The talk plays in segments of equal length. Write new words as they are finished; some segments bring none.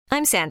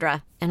I'm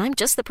Sandra, and I'm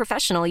just the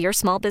professional your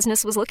small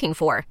business was looking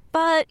for.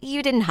 But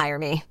you didn't hire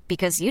me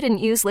because you didn't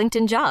use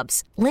LinkedIn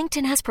Jobs.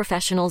 LinkedIn has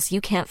professionals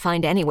you can't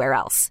find anywhere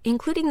else,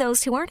 including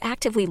those who aren't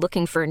actively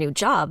looking for a new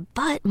job,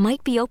 but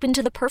might be open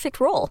to the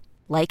perfect role,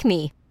 like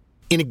me.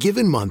 In a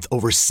given month,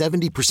 over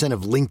 70%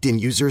 of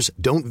LinkedIn users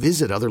don't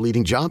visit other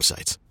leading job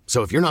sites.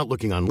 So if you're not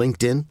looking on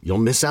LinkedIn, you'll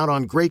miss out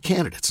on great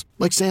candidates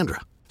like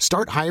Sandra.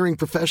 Start hiring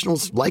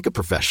professionals like a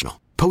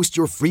professional. Post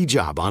your free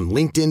job on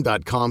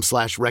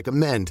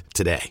linkedin.com/recommend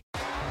today.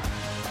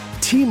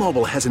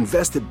 T-Mobile has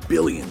invested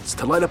billions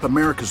to light up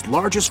America's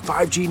largest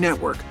 5G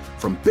network,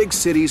 from big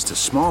cities to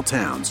small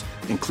towns,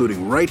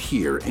 including right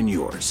here in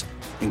yours.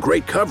 And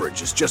great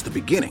coverage is just the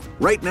beginning.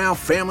 Right now,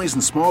 families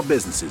and small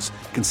businesses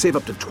can save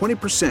up to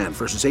 20%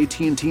 versus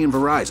AT&T and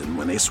Verizon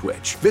when they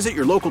switch. Visit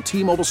your local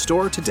T-Mobile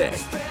store today.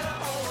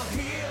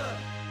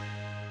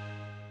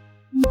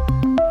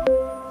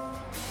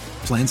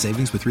 Plan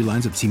savings with 3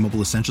 lines of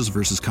T-Mobile Essentials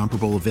versus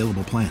comparable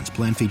available plans.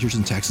 Plan features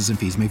and taxes and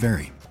fees may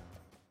vary.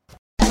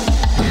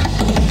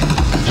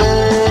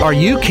 Are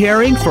you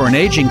caring for an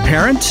aging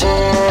parent?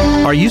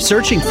 Are you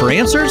searching for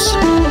answers?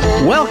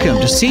 Welcome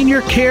to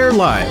Senior Care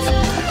Live,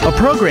 a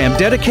program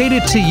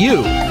dedicated to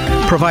you,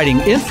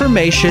 providing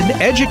information,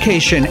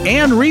 education,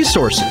 and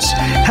resources,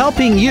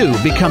 helping you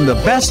become the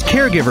best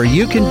caregiver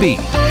you can be.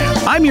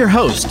 I'm your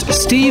host,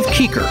 Steve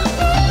Keeker.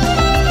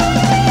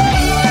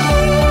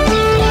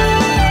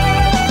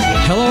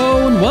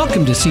 Hello and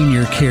welcome to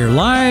Senior Care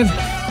Live.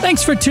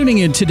 Thanks for tuning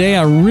in today.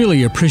 I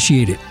really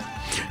appreciate it.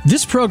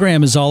 This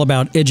program is all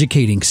about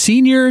educating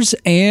seniors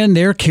and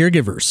their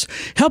caregivers,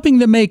 helping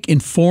them make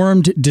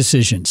informed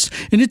decisions.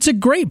 And it's a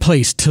great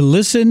place to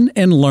listen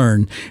and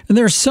learn. And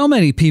there are so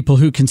many people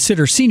who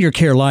consider Senior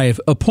Care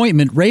Live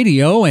appointment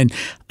radio, and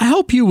I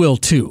hope you will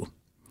too.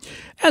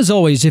 As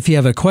always, if you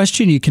have a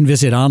question, you can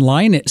visit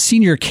online at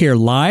Senior Care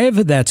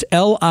Live. That's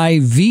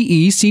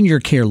L-I-V-E,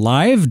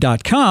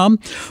 seniorcarelive.com,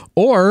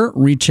 or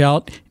reach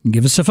out and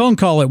give us a phone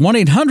call at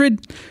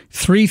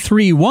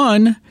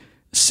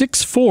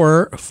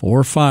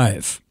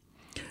 1-800-331-6445.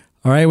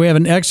 All right, we have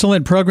an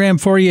excellent program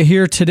for you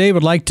here today.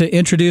 Would like to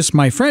introduce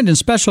my friend and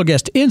special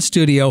guest in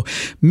studio,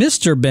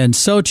 Mr. Ben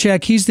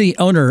Socek. He's the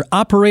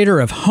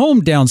owner-operator of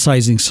Home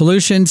Downsizing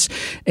Solutions.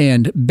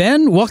 And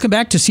Ben, welcome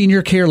back to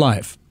Senior Care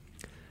Live.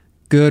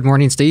 Good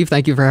morning, Steve.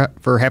 Thank you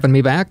for having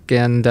me back,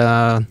 and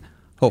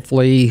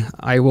hopefully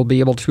I will be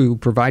able to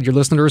provide your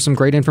listeners some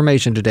great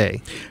information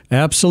today.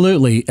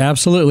 Absolutely,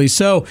 absolutely.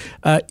 So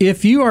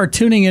if you are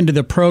tuning into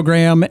the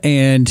program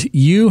and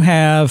you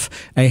have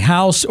a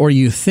house, or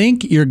you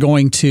think you're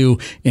going to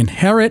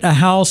inherit a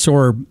house,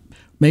 or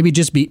maybe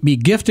just be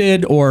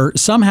gifted, or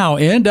somehow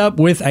end up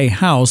with a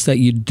house that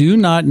you do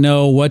not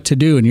know what to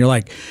do, and you're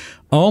like,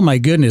 oh my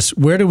goodness,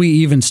 where do we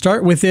even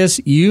start with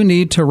this? You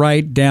need to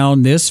write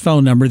down this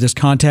phone number, this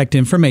contact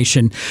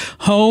information,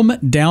 Home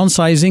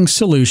Downsizing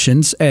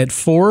Solutions at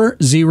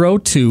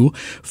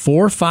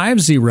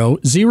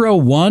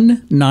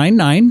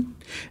 402-450-0199.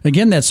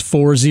 Again, that's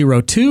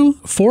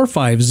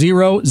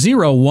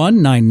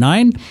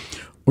 402-450-0199.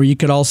 Or you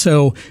could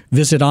also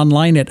visit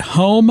online at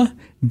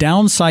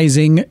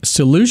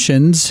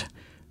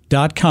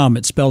homedownsizing.solutions.com.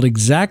 It's spelled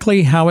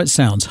exactly how it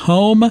sounds.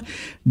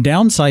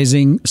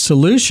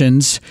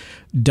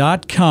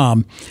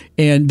 homedownsizing.solutions.com.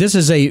 And this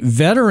is a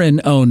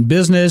veteran-owned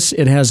business.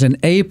 It has an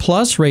A+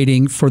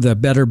 rating for the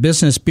Better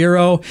Business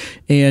Bureau.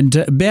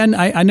 And Ben,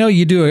 I know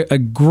you do a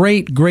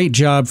great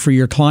job for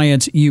your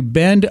clients. You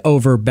bend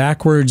over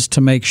backwards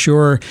to make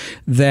sure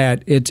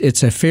that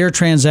it's a fair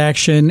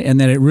transaction and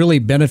that it really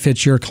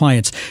benefits your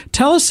clients.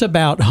 Tell us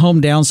about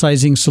Home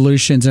Downsizing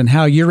Solutions and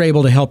how you're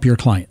able to help your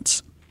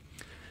clients.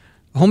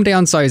 Home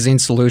Downsizing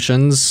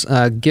Solutions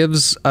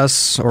gives a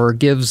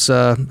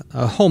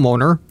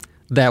homeowner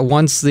that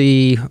wants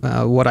the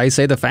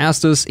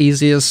fastest,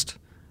 easiest,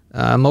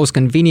 most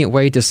convenient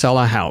way to sell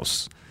a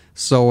house.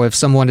 So if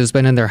someone has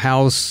been in their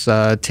house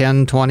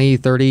 10, 20,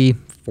 30,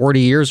 40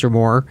 years or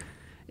more,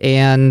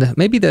 and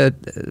maybe they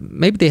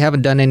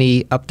haven't done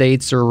any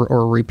updates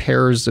or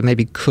repairs that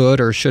maybe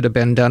could or should have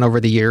been done over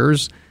the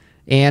years,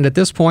 and at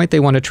this point they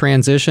want to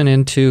transition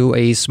into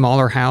a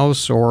smaller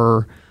house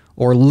or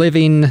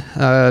living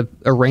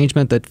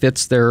arrangement that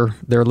fits their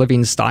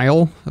living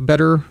style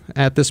better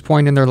at this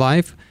point in their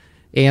life.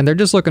 And they're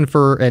just looking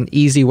for an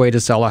easy way to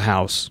sell a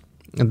house.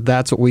 And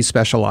that's what we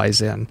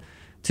specialize in,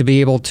 to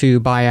be able to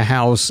buy a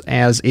house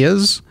as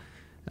is,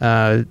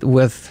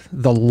 with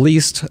the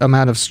least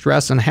amount of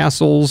stress and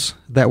hassles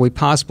that we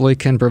possibly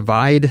can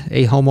provide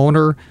a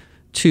homeowner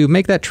to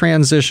make that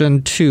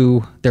transition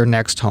to their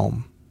next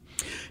home.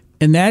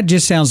 And that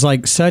just sounds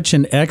like such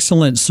an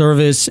excellent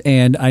service.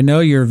 And I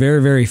know you're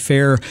very, very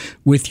fair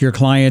with your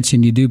clients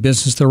and you do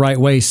business the right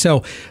way.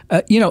 So,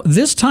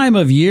 this time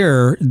of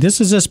year,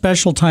 this is a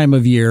special time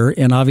of year.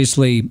 And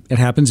obviously it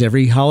happens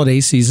every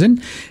holiday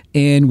season.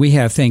 And we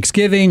have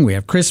Thanksgiving, we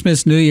have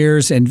Christmas, New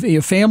Year's,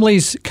 and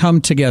families come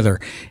together.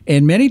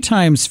 And many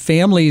times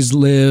families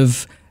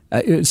live,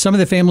 some of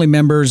the family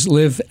members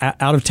live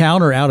out of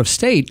town or out of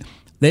state.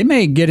 they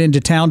may get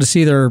into town to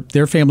see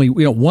their family,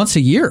 once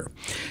a year.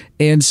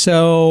 And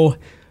so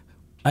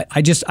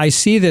I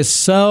see this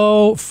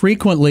so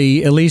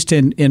frequently, at least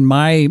in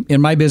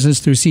my business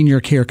through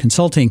Senior Care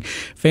Consulting.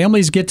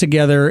 Families get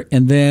together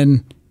and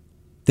then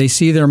they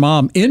see their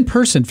mom in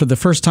person for the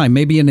first time,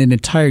 maybe in an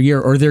entire year,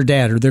 or their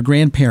dad or their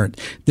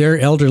grandparent, their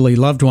elderly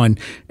loved one.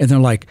 And they're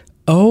like,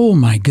 oh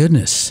my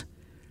goodness,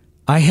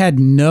 I had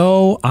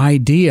no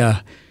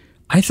idea.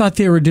 I thought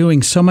they were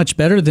doing so much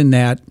better than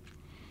that.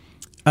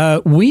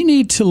 We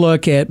need to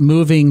look at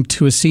moving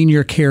to a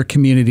senior care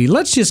community.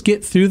 Let's just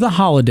get through the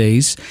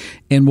holidays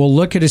and we'll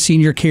look at a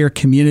senior care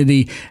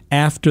community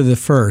after the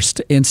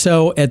first. And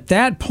so at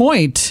that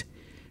point,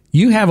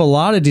 you have a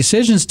lot of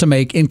decisions to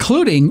make,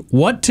 including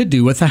what to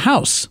do with the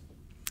house.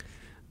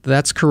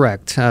 That's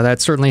correct. That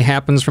certainly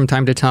happens from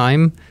time to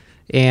time.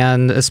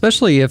 And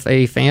especially if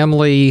a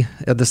family,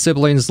 the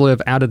siblings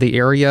live out of the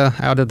area,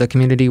 out of the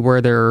community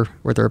where their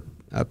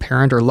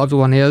parent or loved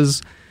one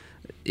is,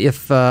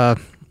 if the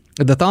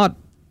thought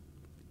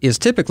is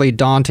typically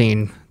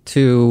daunting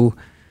to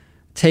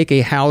take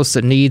a house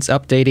that needs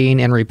updating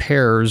and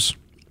repairs,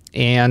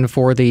 and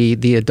for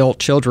the adult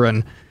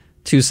children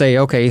to say,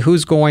 okay,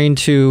 who's going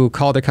to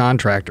call the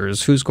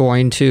contractors? Who's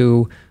going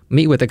to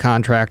meet with the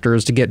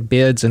contractors to get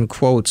bids and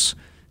quotes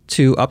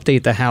to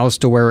update the house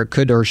to where it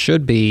could or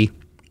should be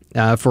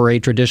for a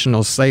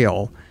traditional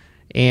sale?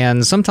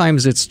 And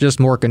sometimes it's just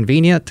more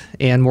convenient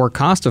and more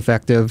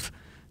cost-effective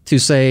to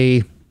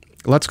say,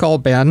 let's call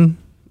Ben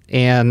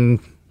and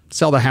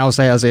sell the house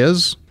as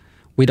is.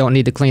 We don't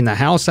need to clean the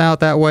house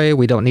out that way.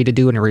 We don't need to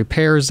do any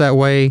repairs that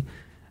way.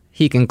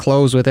 He can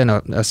close within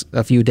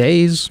a few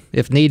days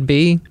if need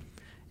be.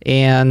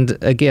 And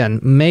again,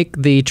 make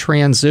the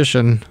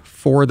transition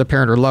for the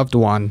parent or loved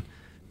one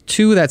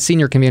to that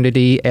senior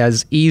community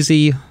as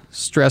easy,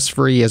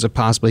 stress-free as it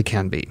possibly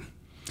can be.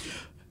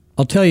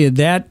 I'll tell you,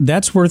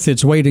 that's worth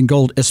its weight in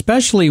gold,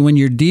 especially when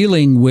you're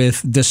dealing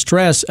with the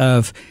stress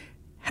of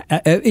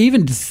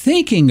even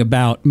thinking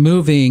about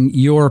moving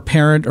your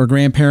parent or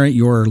grandparent,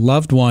 your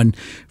loved one,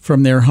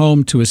 from their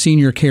home to a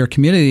senior care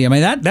community. I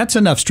mean, that's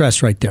enough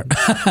stress right there.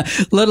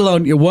 Let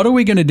alone, what are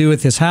we going to do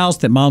with this house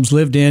that mom's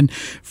lived in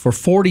for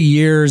 40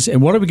 years?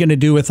 And what are we going to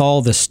do with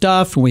all the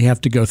stuff? And we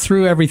have to go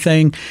through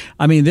everything.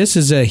 I mean, this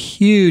is a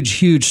huge,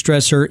 huge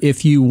stressor.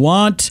 If you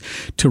want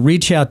to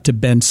reach out to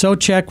Ben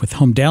Socek with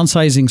Home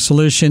Downsizing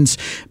Solutions,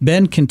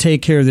 Ben can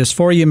take care of this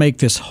for you, make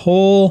this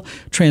whole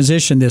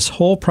transition, this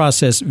whole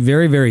process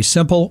very, very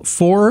simple.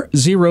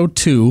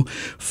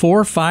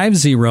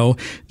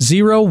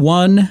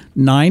 402-450-0199.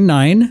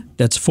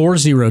 That's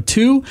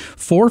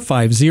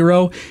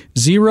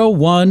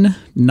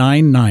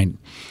 402-450-0199.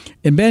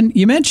 And Ben,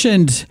 you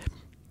mentioned,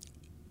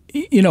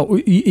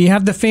 you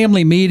have the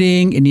family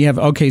meeting and you have,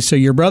 okay, so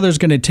your brother's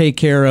going to take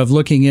care of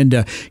looking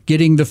into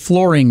getting the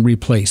flooring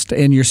replaced,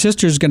 and your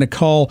sister's going to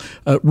call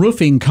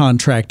roofing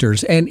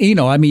contractors. And,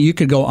 you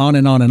could go on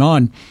and on and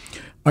on.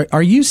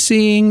 Are you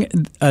seeing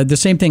the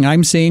same thing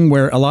I'm seeing,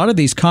 where a lot of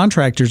these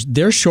contractors,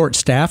 they're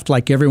short-staffed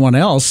like everyone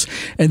else,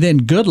 and then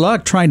good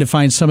luck trying to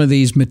find some of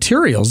these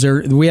materials?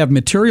 We have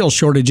material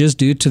shortages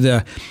due to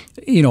the,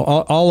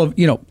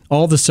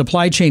 all the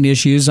supply chain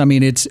issues. I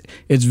mean, it's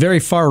very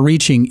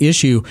far-reaching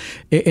issue,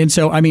 and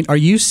so are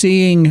you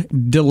seeing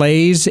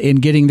delays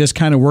in getting this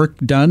kind of work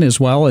done as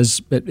well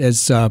as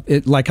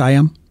like I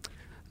am?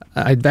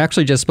 I've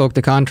actually just spoke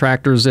to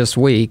contractors this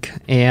week,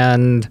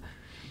 and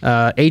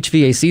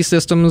HVAC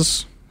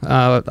systems,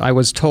 I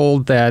was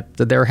told that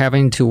they're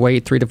having to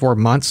wait 3 to 4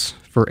 months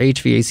for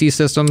HVAC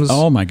systems.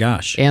 Oh, my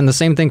gosh. And the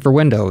same thing for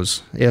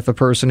windows. If a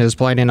person is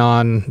planning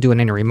on doing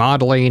any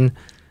remodeling,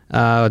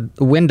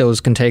 windows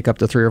can take up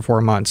to 3 or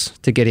 4 months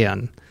to get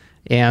in.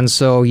 And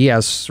so,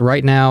 yes,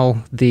 right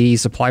now the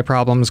supply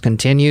problems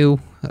continue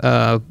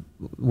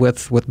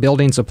with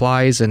building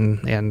supplies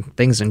and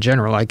things in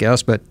general, I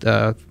guess.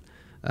 But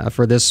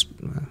for this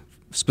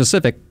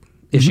specific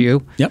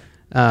issue, Yep.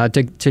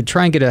 To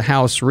try and get a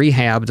house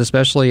rehabbed,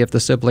 especially if the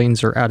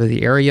siblings are out of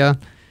the area,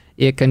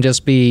 it can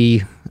just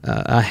be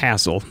a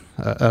hassle,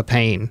 a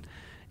pain.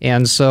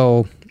 And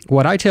so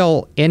what I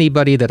tell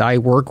anybody that I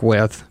work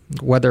with,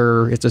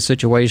 whether it's a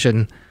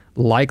situation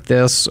like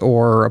this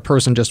or a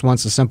person just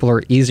wants a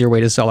simpler, easier way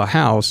to sell a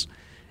house,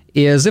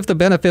 is if the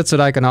benefits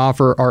that I can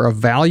offer are of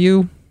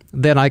value,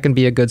 then I can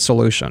be a good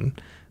solution.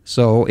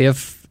 So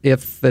if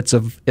it's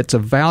a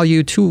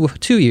value to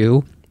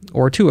you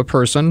or to a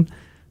person,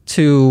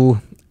 to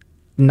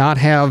not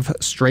have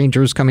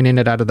strangers coming in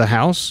and out of the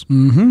house,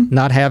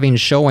 not having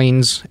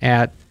showings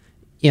at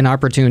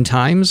inopportune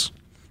times,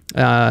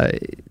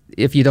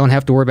 if you don't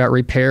have to worry about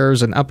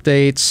repairs and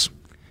updates,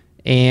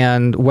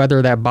 and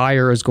whether that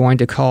buyer is going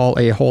to call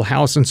a whole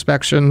house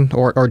inspection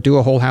or do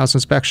a whole house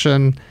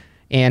inspection,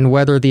 and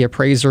whether the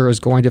appraiser is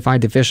going to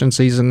find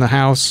deficiencies in the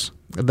house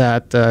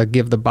that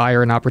give the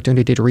buyer an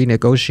opportunity to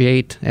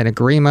renegotiate an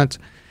agreement.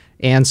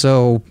 And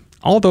so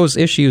all those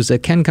issues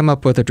that can come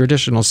up with a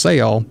traditional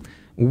sale,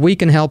 we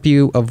can help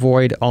you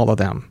avoid all of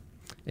them.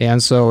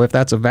 And so if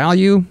that's a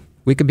value,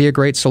 we could be a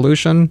great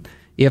solution.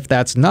 If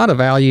that's not a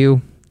value,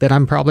 then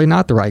I'm probably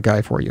not the right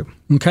guy for you.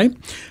 Okay.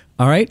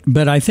 All right.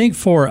 But I think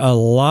for a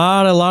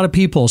lot of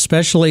people,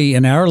 especially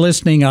in our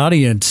listening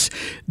audience,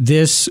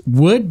 this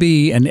would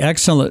be an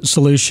excellent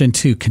solution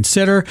to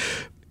consider.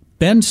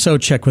 Ben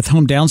Socek with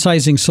Home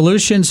Downsizing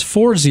Solutions,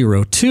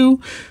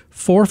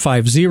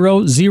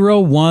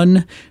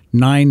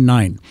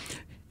 402-450-0199.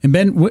 And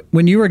Ben,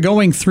 when you were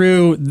going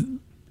through,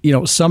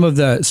 some of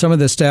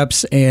the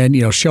steps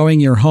and, showing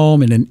your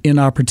home in an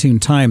inopportune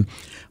time,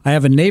 I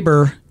have a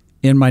neighbor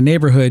in my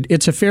neighborhood.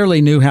 It's a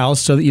fairly new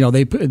house, so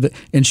they put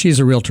and she's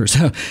a realtor,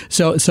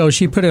 so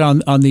she put it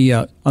on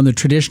the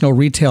traditional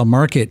retail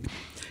market.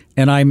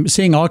 And I'm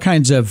seeing all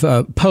kinds of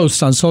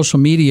posts on social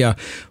media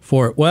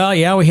for,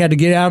 we had to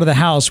get out of the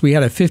house. We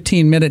had a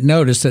 15-minute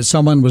notice that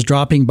someone was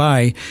dropping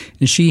by,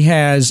 and she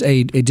has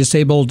a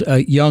disabled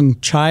young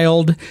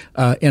child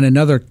and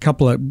another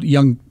couple of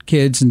young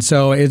kids. And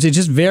so it's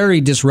just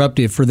very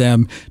disruptive for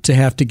them to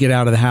have to get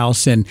out of the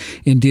house and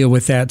deal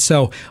with that.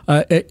 So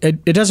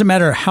it doesn't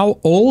matter how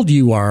old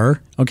you are.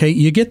 Okay,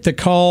 you get the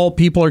call.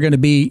 People are going to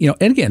be,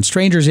 and again,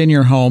 strangers in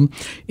your home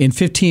in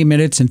 15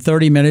 minutes and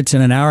 30 minutes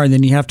and an hour, and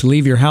then you have to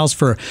leave your house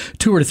for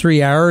 2 or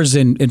 3 hours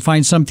and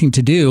find something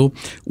to do.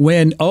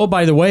 When,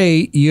 by the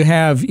way, you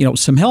have,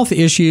 some health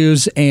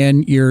issues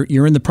and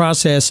you're in the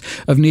process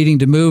of needing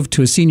to move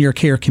to a senior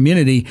care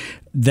community.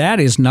 That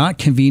is not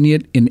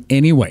convenient in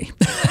any way.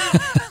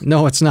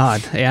 No, it's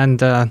not.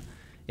 And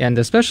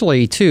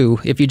especially, too,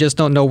 if you just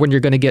don't know when you're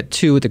going to get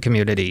to the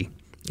community.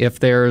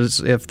 If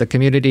the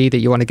community that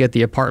you want to get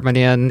the apartment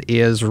in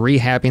is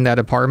rehabbing that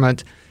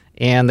apartment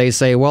and they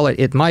say, well,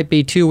 it might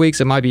be 2 weeks,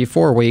 it might be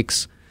 4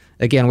 weeks.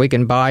 Again, we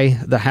can buy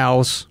the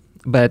house,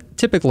 but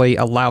typically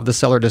allow the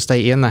seller to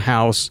stay in the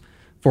house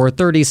for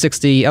 30,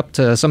 60, up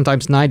to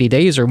sometimes 90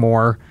 days or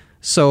more.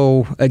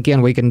 So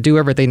again, we can do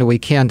everything that we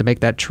can to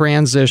make that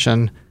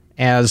transition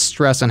as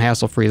stress and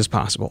hassle-free as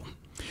possible.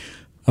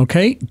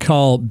 Okay,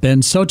 call Ben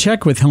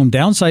Socek with Home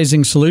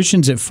Downsizing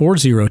Solutions at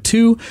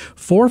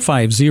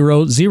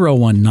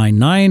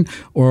 402-450-0199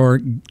 or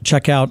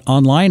check out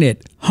online at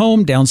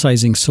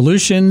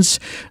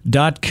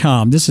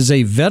homedownsizing-solutions.com. This is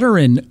a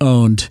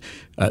veteran-owned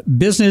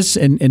business.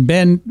 And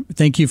Ben,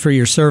 thank you for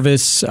your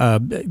service.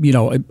 I'm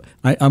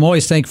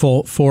always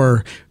thankful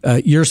for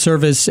your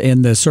service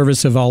and the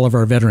service of all of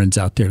our veterans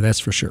out there. That's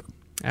for sure.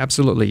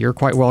 Absolutely. You're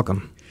quite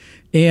welcome.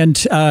 And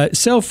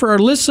so for our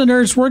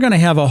listeners, we're going to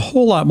have a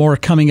whole lot more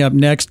coming up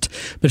next.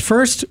 But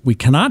first, we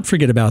cannot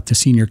forget about the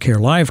Senior Care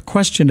Live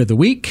question of the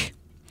week.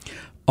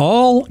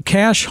 All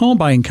cash home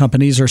buying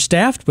companies are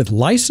staffed with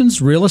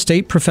licensed real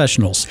estate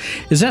professionals.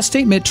 Is that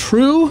statement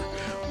true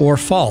or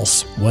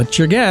false? What's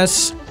your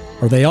guess?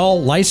 Are they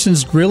all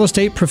licensed real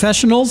estate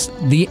professionals?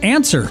 The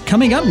answer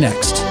coming up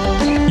next.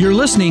 You're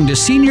listening to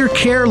Senior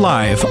Care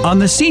Live on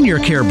the Senior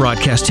Care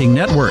Broadcasting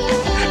Network.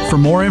 For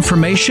more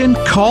information,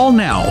 call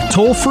now,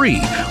 toll free,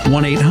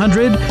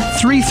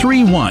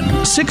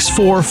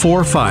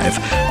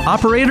 1-800-331-6445.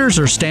 Operators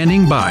are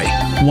standing by,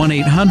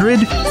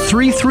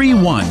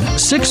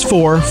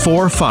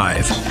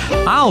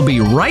 1-800-331-6445. I'll be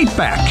right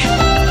back.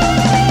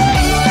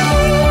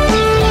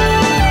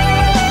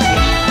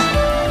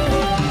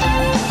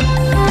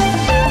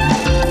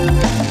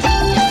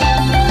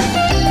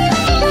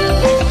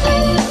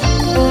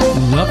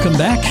 Welcome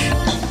back.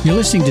 You're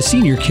listening to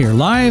Senior Care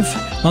Live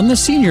on the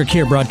Senior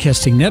Care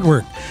Broadcasting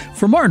Network.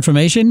 For more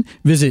information,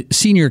 visit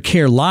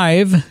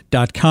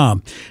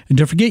seniorcarelive.com. And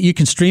don't forget, you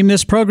can stream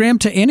this program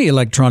to any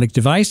electronic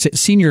device at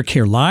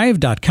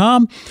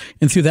seniorcarelive.com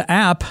and through the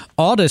app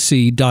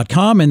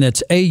Audacy.com, and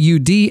that's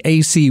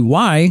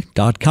AUDACY.com.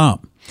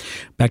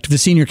 Back to the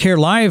Senior Care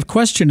Live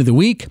question of the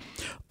week.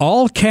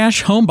 All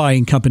cash home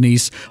buying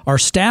companies are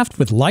staffed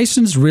with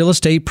licensed real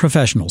estate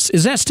professionals.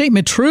 Is that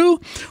statement true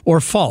or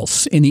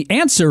false? And the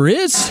answer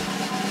is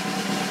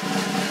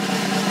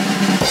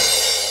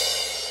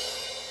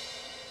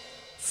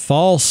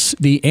false.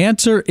 The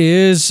answer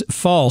is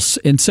false.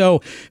 And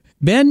so,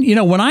 Ben,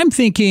 when I'm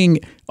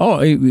thinking,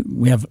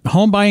 we have a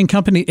home buying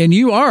company, and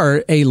you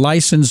are a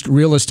licensed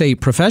real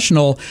estate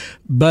professional,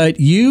 but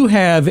you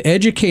have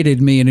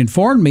educated me and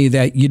informed me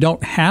that you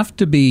don't have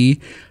to be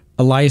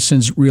a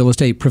licensed real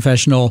estate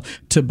professional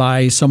to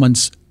buy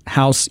someone's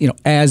house,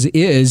 as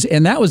is.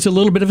 And that was a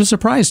little bit of a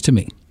surprise to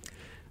me.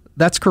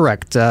 That's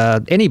correct.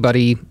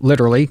 Anybody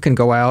literally can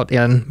go out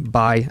and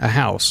buy a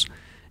house.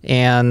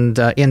 And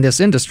in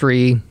this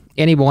industry,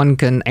 anyone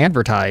can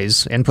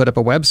advertise and put up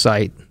a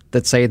website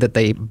that say that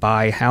they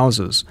buy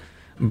houses.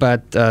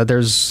 But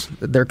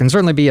there can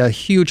certainly be a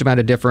huge amount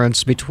of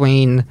difference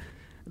between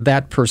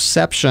that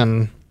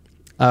perception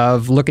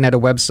of looking at a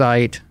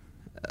website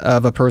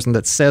of a person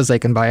that says they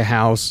can buy a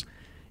house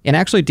and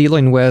actually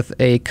dealing with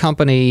a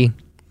company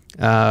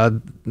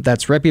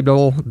that's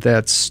reputable,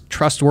 that's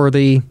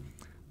trustworthy,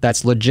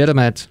 that's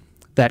legitimate,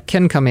 that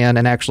can come in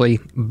and actually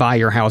buy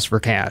your house for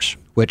cash,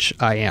 which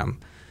I am.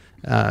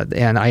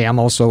 And I am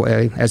also,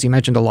 as you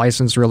mentioned, a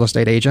licensed real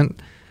estate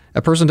agent.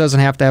 A person doesn't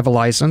have to have a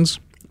license,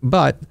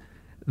 but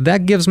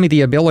that gives me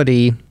the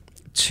ability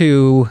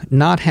to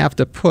not have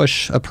to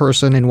push a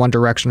person in one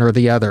direction or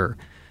the other.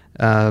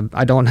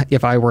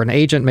 If I were an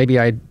agent, maybe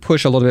I'd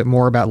push a little bit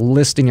more about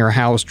listing your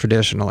house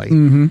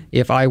traditionally.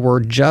 If I were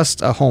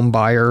just a home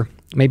buyer,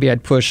 maybe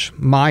I'd push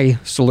my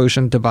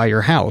solution to buy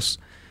your house.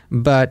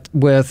 But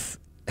with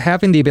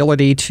having the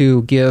ability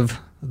to give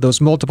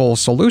those multiple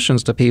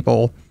solutions to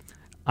people,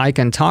 I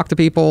can talk to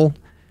people,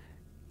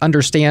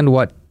 understand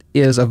what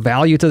is of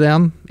value to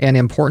them and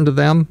important to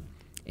them,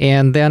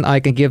 and then I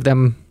can give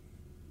them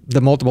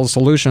the multiple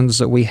solutions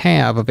that we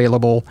have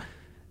available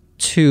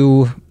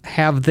to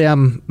have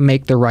them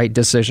make the right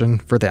decision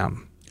for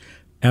them.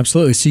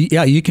 Absolutely. So,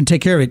 yeah, you can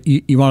take care of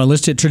it. You want to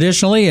list it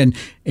traditionally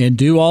and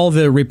do all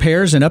the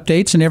repairs and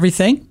updates and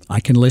everything. I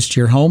can list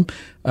your home.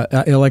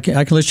 I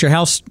can list your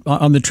house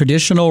on the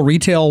traditional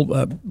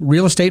retail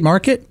real estate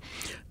market.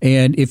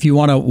 And if you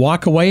want to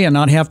walk away and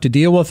not have to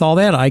deal with all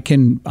that,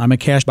 I'm a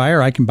cash buyer.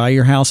 I can buy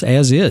your house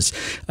as is.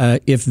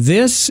 If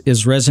this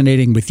is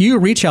resonating with you,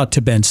 reach out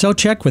to Ben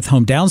Socek with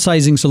Home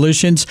Downsizing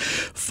Solutions,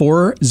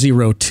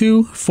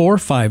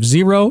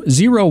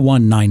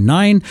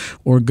 402-450-0199,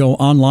 or go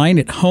online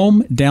at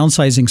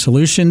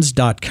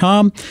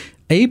homedownsizingsolutions.com.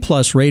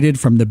 A-plus rated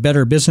from the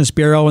Better Business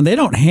Bureau, and they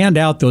don't hand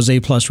out those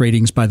A-plus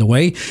ratings, by the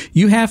way.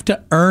 You have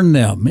to earn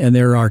them, and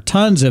there are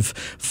tons of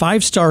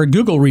 5-star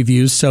Google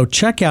reviews, so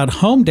check out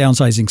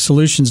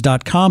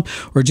homedownsizingsolutions.com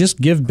or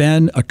just give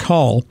Ben a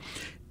call.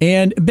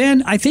 And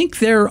Ben, I think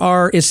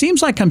it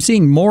seems like I'm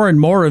seeing more and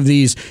more of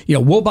these,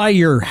 we'll buy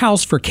your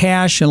house for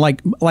cash and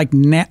like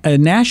a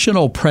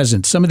national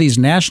presence, some of these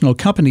national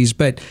companies,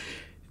 but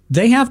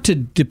they have to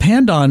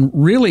depend on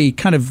really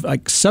kind of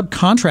like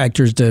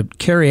subcontractors to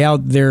carry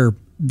out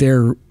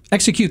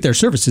execute their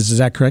services. Is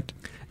that correct?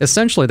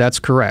 Essentially, that's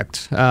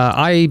correct.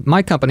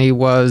 My company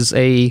was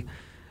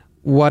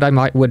what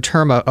I would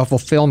term a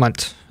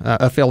fulfillment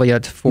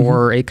affiliate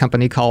for a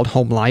company called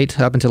HomeLight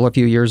up until a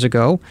few years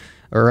ago,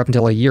 or up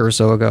until a year or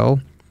so ago.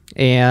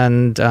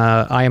 And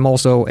I am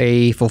also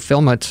a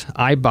fulfillment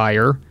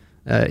iBuyer,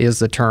 is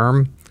the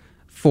term,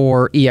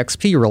 for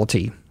eXp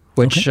Realty,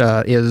 which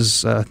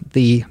is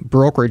the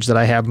brokerage that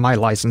I have my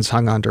license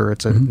hung under.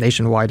 It's a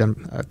nationwide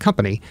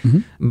company.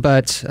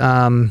 But,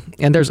 and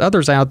there's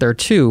others out there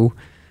too.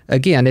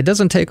 Again, it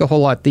doesn't take a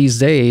whole lot these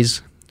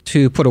days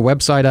to put a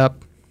website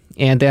up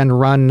and then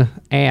run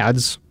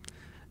ads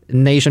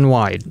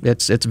nationwide.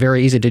 It's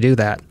very easy to do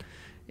that.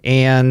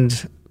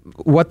 And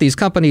what these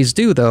companies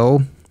do,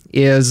 though,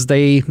 is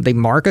they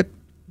market,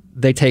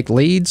 they take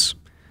leads,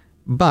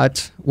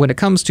 but when it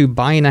comes to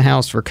buying a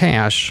house for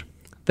cash,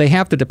 they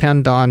have to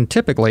depend on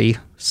typically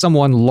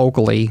someone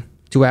locally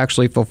to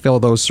actually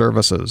fulfill those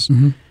services.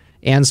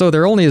 And so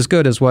they're only as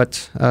good as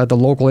what the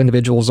local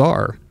individuals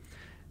are.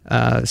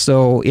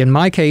 So in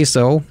my case,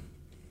 though,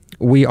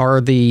 we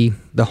are the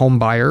home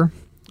buyer.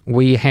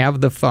 We have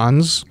the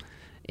funds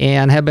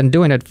and have been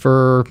doing it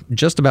for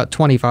just about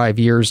 25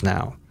 years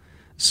now.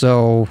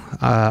 So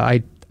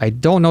I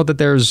don't know that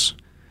there's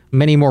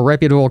many more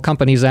reputable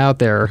companies out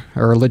there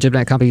or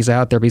legitimate companies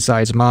out there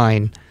besides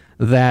mine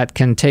that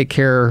can take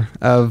care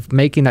of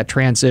making that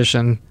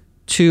transition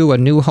to a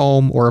new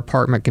home or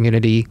apartment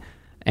community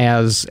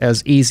as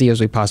easy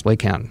as we possibly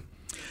can.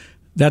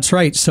 That's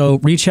right. So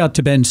reach out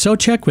to Ben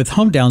Socek with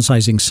Home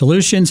Downsizing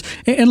Solutions.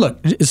 And look,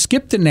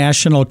 skip the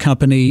national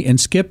company and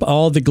skip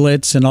all the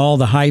glitz and all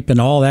the hype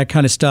and all that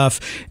kind of stuff.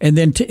 And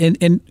then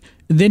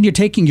then you're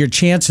taking your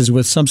chances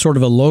with some sort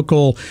of a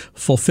local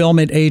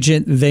fulfillment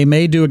agent. They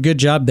may do a good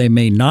job. They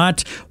may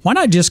not. Why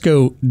not just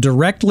go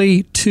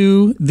directly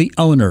to the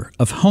owner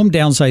of Home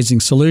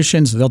Downsizing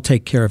Solutions? They'll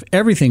take care of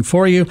everything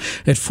for you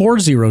at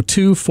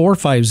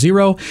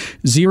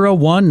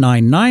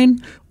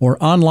 402-450-0199 or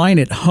online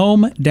at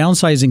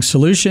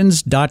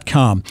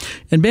homedownsizingsolutions.com.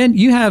 And Ben,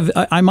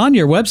 I'm on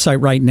your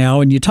website right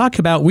now, and you talk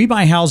about we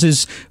buy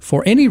houses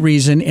for any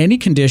reason, any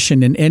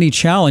condition, and any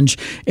challenge.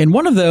 And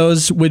one of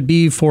those would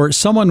be for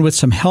someone with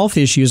some health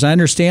issues. I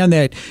understand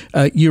that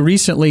you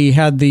recently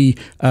had the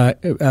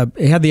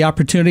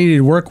opportunity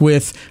to work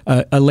with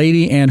a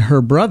lady and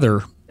her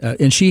brother,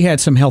 and she had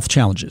some health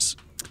challenges.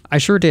 I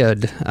sure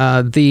did.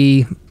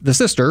 The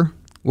sister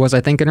was,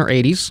 I think, in her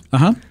 80s.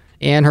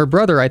 And her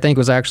brother, I think,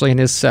 was actually in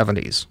his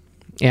 70s.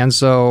 And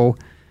so,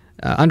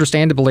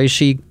 understandably,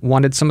 she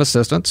wanted some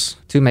assistance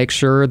to make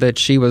sure that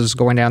she was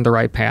going down the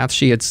right path.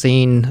 She had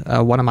seen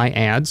one of my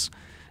ads.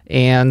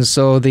 And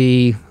so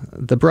the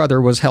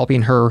brother was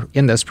helping her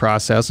in this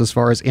process as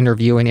far as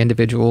interviewing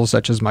individuals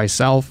such as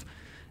myself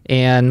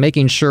and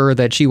making sure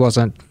that she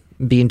wasn't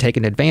being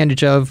taken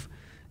advantage of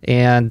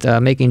and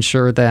making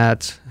sure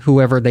that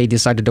whoever they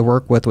decided to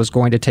work with was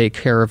going to take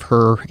care of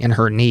her and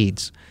her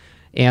needs.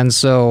 And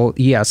so,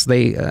 yes,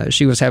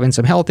 she was having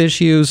some health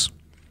issues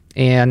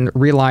and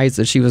realized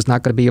that she was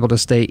not going to be able to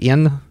stay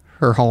in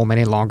her home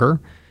any longer,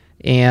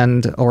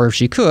 or if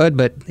she could,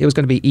 but it was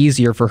going to be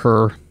easier for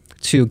her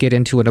to get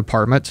into an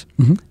apartment.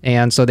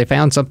 And so they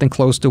found something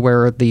close to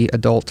where the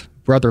adult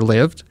brother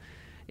lived,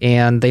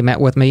 and they met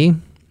with me.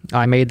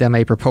 I made them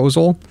a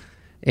proposal,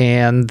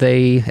 and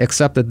they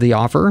accepted the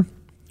offer.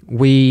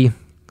 We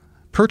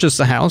purchased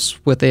the house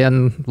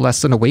within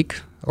less than a week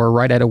or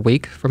right at a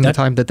week from the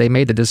time that they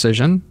made the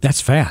decision.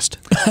 That's fast.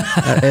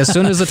 As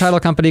soon as the title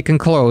company can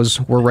close,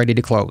 we're ready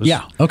to close.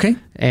 Yeah, okay.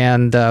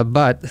 And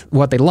but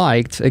what they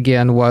liked,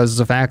 again, was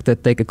the fact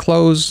that they could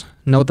close,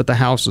 know that the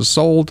house is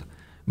sold,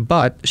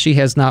 but she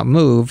has not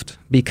moved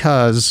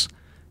because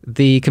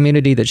the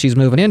community that she's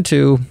moving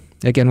into,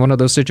 again, one of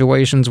those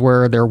situations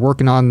where they're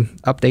working on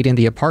updating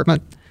the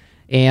apartment,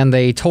 and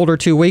they told her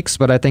 2 weeks,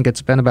 but I think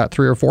it's been about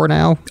 3 or 4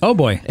 now. Oh,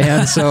 boy.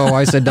 And so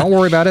I said, don't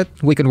worry about it.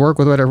 We can work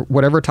with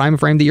whatever time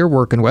frame that you're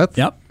working with.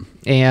 Yep.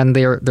 And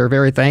they're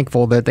very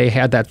thankful that they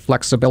had that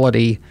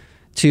flexibility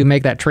to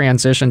make that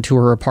transition to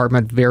her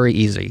apartment very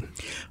easy.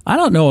 I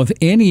don't know of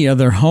any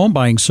other home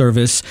buying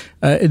service.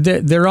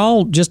 They're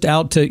all just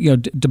out to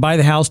to buy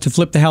the house, to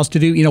flip the house, to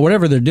do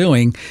whatever they're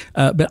doing.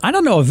 But I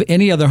don't know of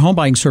any other home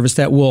buying service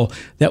that will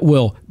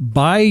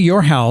buy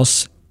your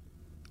house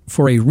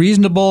for a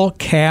reasonable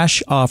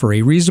cash offer,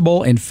 a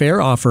reasonable and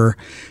fair offer,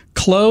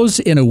 close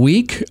in a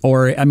week,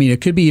 or it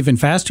could be even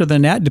faster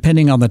than that,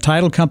 depending on the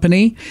title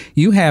company.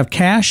 You have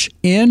cash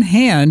in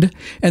hand,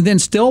 and then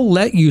still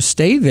let you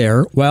stay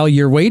there while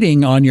you're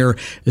waiting on your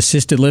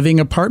assisted living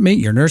apartment,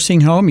 your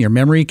nursing home, your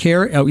memory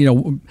care,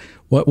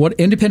 what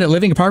independent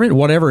living apartment,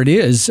 whatever it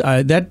is.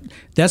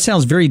 That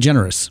sounds very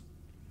generous.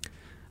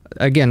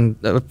 Again,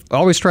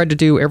 always tried to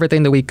do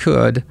everything that we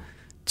could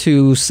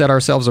to set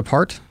ourselves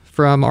apart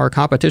from our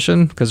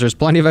competition, because there's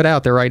plenty of it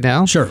out there right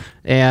now. Sure.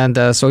 And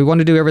so we want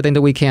to do everything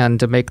that we can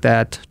to make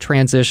that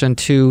transition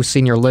to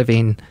senior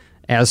living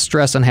as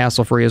stress and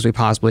hassle-free as we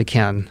possibly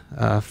can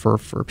for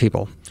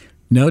people.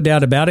 No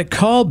doubt about it.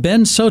 Call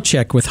Ben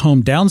Socek with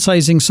Home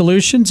Downsizing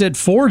Solutions at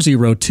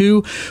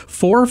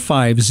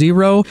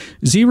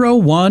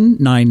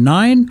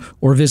 402-450-0199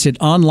 or visit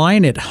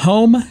online at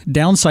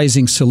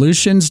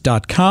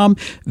homedownsizing-solutions.com.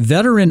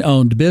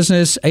 Veteran-owned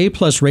business, A+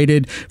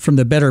 rated from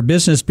the Better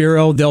Business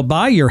Bureau. They'll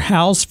buy your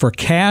house for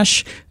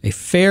cash, a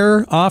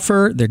fair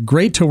offer. They're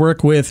great to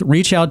work with.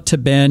 Reach out to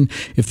Ben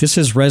if this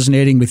is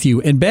resonating with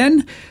you. And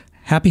Ben,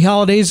 happy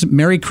holidays.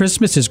 Merry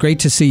Christmas. It's great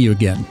to see you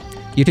again.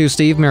 You too,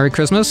 Steve. Merry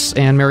Christmas,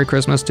 and Merry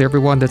Christmas to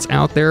everyone that's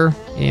out there.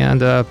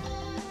 And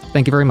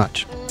thank you very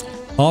much.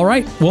 All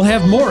right, we'll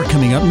have more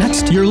coming up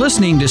next. You're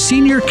listening to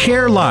Senior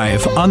Care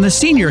Live on the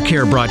Senior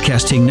Care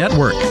Broadcasting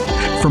Network.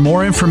 For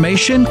more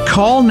information,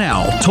 call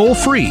now, toll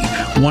free,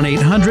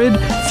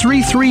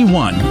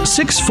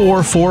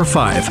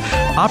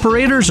 1-800-331-6445.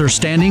 Operators are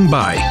standing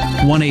by,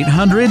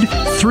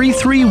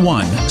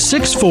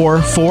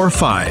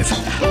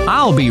 1-800-331-6445.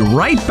 I'll be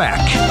right back.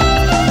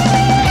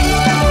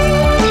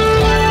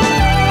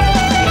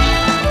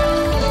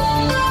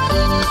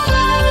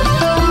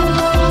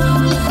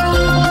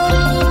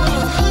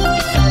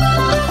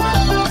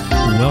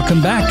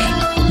 Welcome back.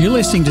 You're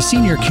listening to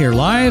Senior Care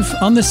Live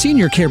on the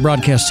Senior Care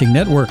Broadcasting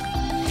Network.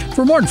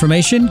 For more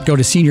information, go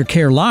to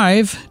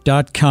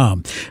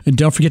seniorcarelive.com. And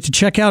don't forget to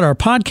check out our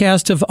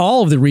podcast of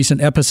all of the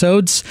recent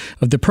episodes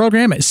of the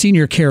program at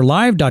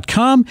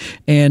seniorcarelive.com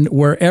and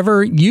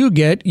wherever you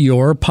get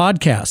your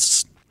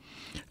podcasts.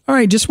 All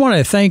right, just want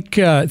to thank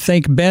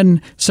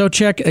Ben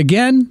Socek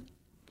again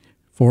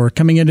for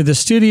coming into the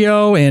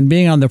studio and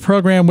being on the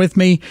program with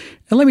me.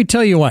 And let me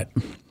tell you what.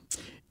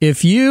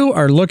 If you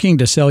are looking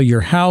to sell your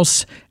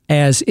house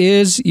as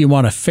is, you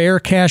want a fair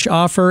cash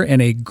offer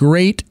and a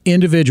great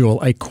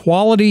individual, a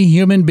quality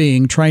human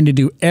being trying to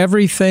do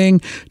everything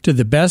to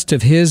the best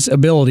of his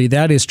ability,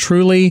 that is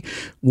truly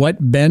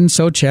what Ben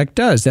Socek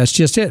does. That's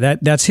just it.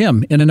 That's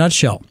him in a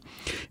nutshell.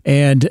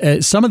 And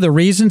some of the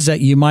reasons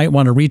that you might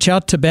want to reach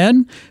out to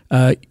Ben,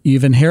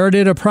 you've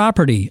inherited a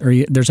property,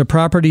 or there's a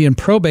property in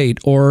probate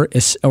or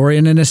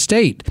in an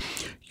estate.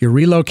 You're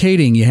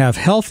relocating, you have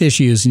health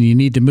issues, and you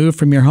need to move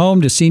from your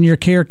home to senior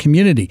care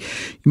community.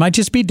 You might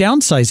just be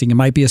downsizing. It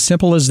might be as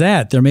simple as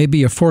that. There may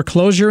be a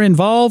foreclosure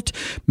involved,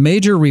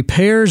 major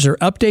repairs or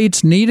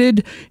updates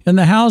needed in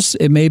the house.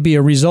 It may be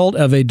a result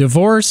of a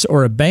divorce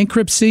or a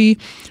bankruptcy,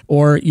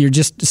 or you're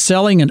just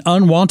selling an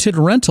unwanted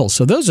rental.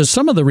 So those are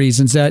some of the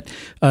reasons that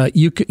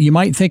you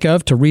might think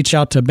of to reach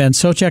out to Ben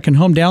Socek and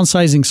Home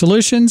Downsizing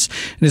Solutions.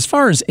 And as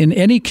far as in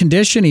any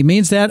condition, he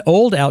means that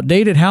old,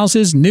 outdated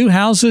houses, new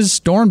houses,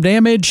 storm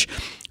damage,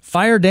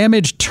 fire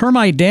damage,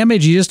 termite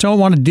damage, you just don't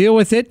want to deal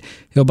with it.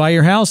 He'll buy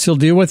your house. He'll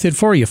deal with it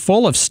for you.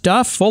 Full of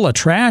stuff, full of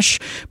trash,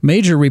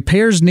 major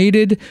repairs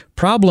needed,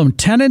 problem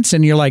tenants,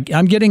 and you're like,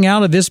 I'm getting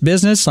out of this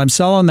business. I'm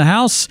selling the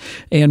house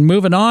and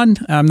moving on.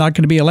 I'm not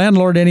going to be a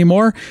landlord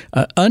anymore.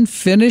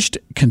 Unfinished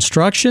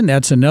construction,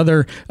 that's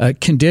another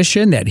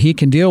condition that he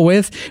can deal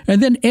with.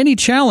 And then any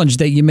challenge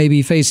that you may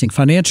be facing,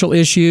 financial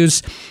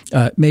issues,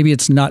 maybe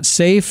it's not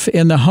safe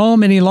in the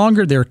home any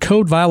longer. There are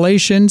code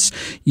violations.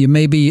 You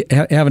may be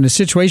having a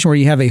situation where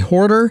you have a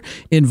hoarder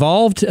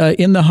involved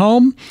in the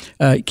home.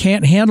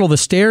 Can't handle the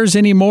stairs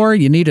anymore.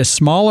 You need a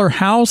smaller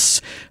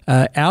house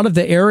out of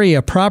the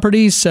area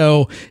property.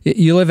 So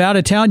you live out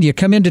of town, you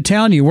come into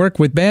town, you work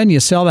with Ben, you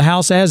sell the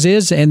house as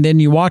is, and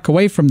then you walk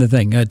away from the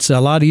thing. It's a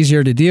lot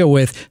easier to deal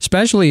with,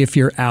 especially if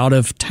you're out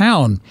of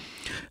town.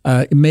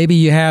 Maybe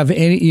you have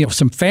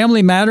some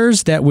family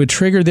matters that would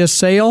trigger this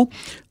sale.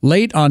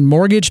 Late on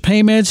mortgage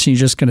payments, you're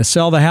just going to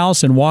sell the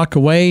house and walk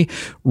away.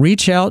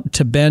 Reach out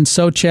to Ben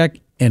Socek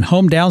and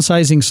Home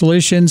Downsizing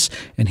Solutions,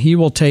 and he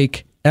will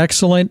take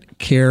excellent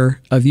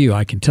care of you.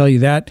 I can tell you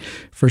that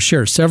for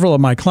sure. Several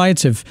of my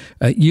clients have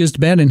used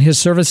Ben and his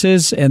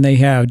services, and they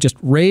have just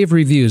rave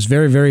reviews,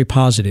 very, very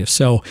positive.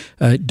 So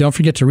don't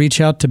forget to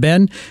reach out to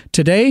Ben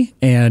today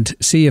and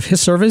see if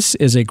his service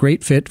is a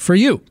great fit for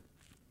you.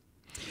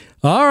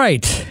 All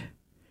right.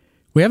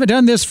 We haven't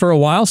done this for a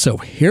while, so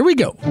here we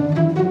go.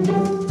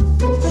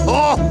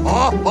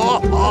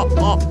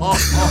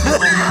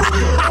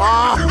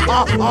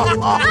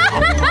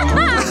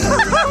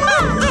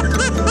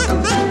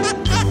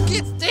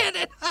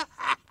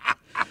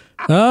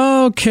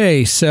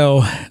 Okay,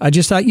 so I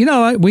just thought,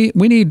 we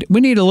need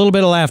a little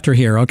bit of laughter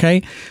here,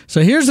 okay?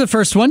 So here's the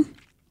first one.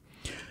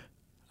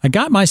 I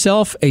got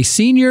myself a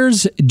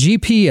senior's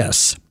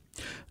GPS.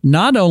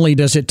 Not only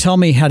does it tell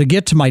me how to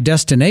get to my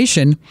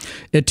destination,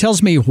 it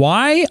tells me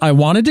why I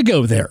wanted to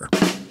go there.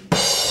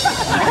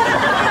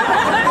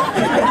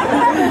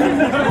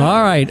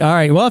 All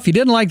right. Well, if you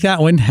didn't like that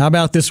one, how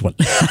about this one?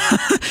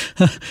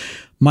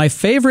 My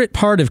favorite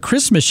part of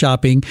Christmas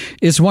shopping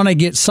is when I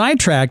get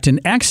sidetracked and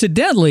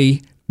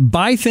accidentally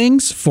buy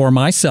things for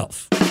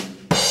myself.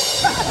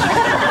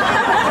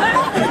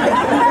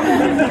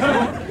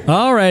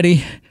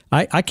 Alrighty.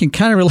 I can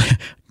kind of relate.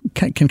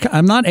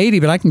 I'm not 80,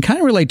 but I can kind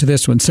of relate to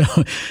this one. So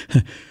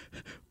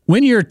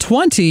when you're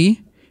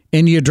 20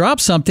 and you drop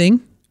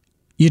something,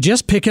 you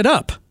just pick it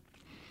up.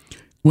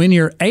 When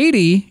you're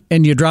 80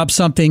 and you drop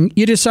something,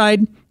 you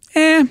decide,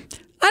 I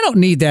don't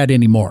need that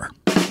anymore.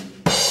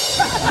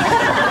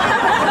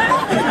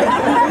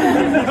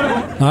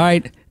 All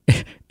right.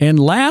 And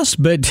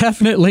last but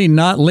definitely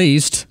not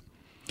least,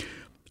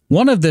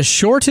 one of the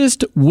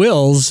shortest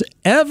wills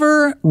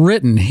ever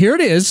written. Here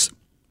it is.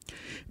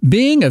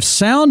 Being of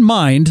sound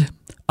mind,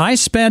 I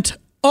spent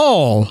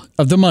all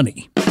of the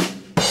money.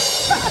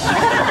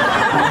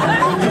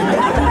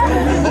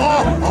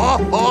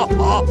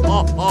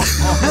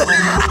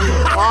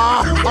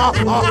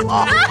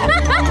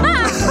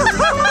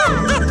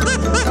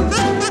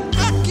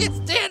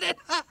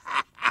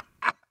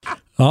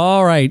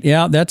 All right,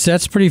 yeah,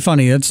 that's pretty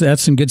funny.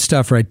 That's some good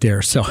stuff right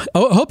there. So,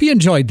 hope you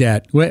enjoyed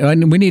that.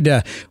 We need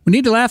to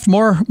laugh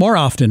more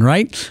often,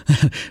 right?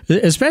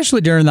 Especially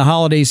during the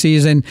holiday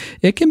season,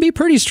 it can be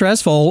pretty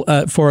stressful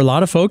for a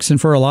lot of folks and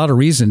for a lot of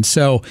reasons.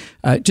 So,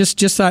 just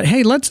thought,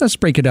 hey, let's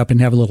break it up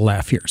and have a little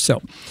laugh here. So,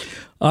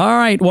 all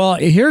right, well,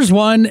 here's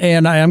one,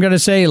 and I'm going to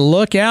say,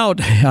 look out.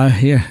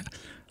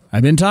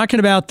 I've been talking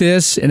about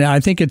this, and I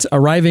think it's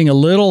arriving a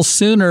little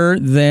sooner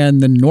than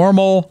the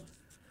normal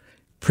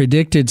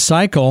predicted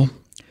cycle.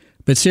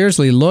 But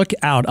seriously, look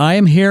out. I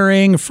am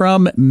hearing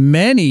from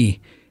many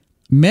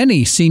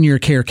senior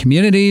care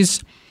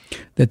communities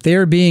that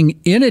they're being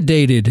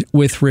inundated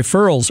with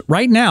referrals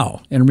right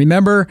now. And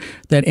remember,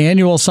 that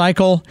annual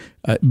cycle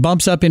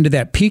bumps up into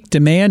that peak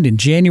demand in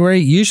January.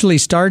 Usually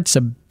starts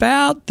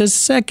about the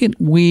second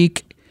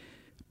week,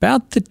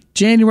 about the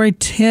January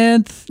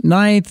 10th,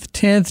 9th,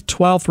 10th,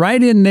 12th,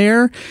 right in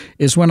there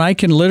is when I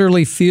can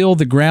literally feel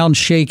the ground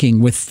shaking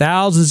with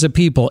thousands of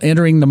people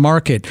entering the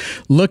market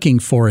looking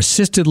for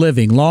assisted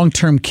living,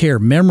 long-term care,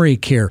 memory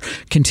care,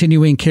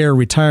 continuing care,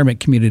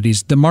 retirement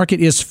communities. The market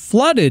is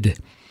flooded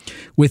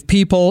with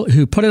people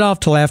who put it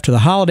off till after the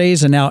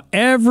holidays, and now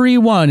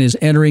everyone is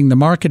entering the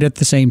market at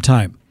the same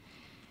time.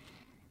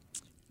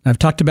 I've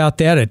talked about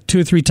that 2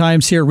 or 3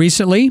 times here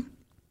recently.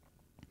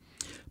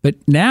 But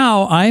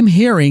now I'm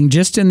hearing,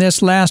 just in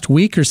this last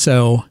week or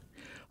so,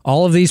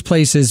 all of these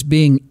places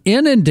being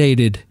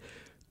inundated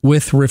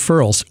with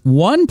referrals.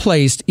 One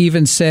place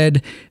even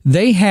said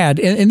they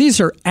had, and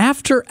these are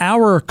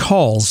after-hour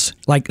calls,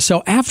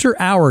 so after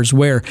hours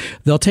where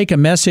they'll take a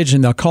message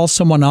and they'll call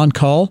someone on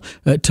call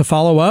to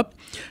follow up.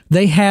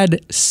 They had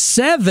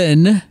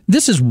 7,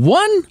 this is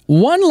one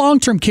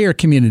long-term care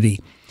community,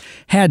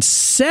 had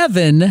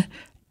 7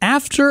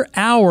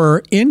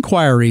 after-hour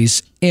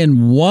inquiries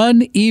in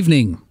one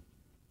evening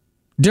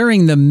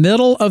during the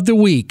middle of the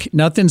week.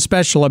 Nothing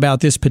special about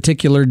this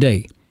particular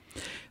day.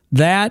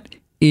 That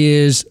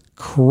is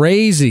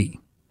crazy.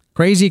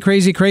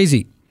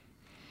 Crazy.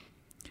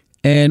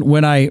 And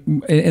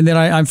then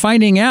I'm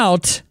finding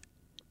out,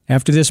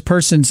 after this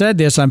person said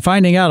this, I'm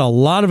finding out a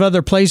lot of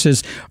other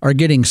places are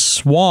getting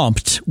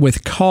swamped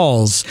with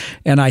calls.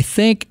 And I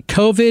think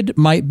COVID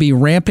might be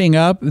ramping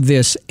up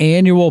this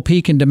annual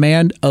peak in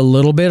demand a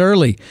little bit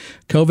early.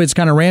 COVID's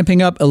kind of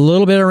ramping up a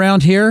little bit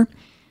around here.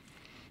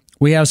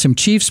 We have some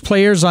Chiefs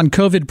players on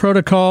COVID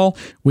protocol.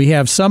 We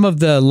have some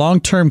of the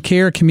long-term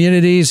care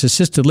communities,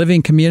 assisted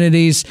living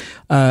communities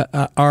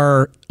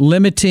are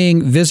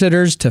limiting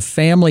visitors to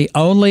family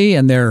only,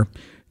 and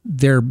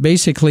they're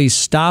basically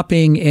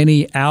stopping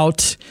any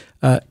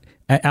outside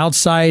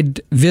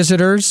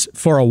visitors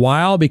for a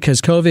while because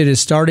COVID is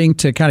starting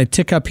to kind of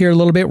tick up here a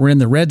little bit. We're in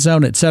the red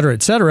zone, et cetera,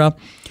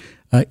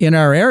 in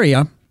our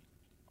area.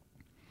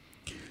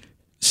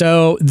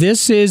 So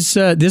this is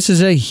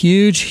a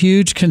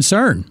huge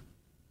concern.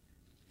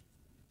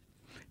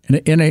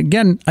 And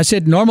again, I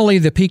said normally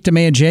the peak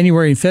demand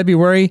January and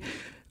February,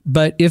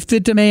 but if the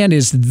demand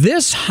is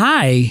this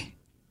high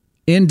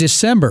in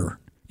December,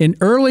 in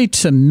early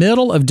to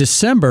middle of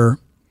December,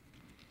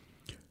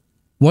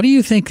 what do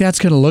you think that's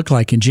going to look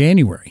like in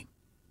January?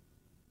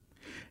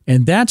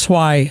 And that's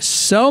why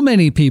so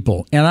many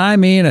people, and I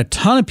mean a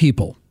ton of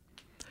people,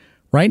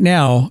 right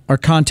now are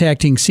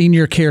contacting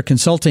Senior Care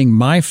Consulting,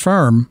 my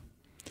firm,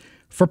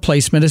 for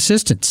placement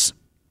assistance.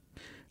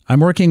 I'm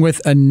working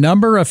with a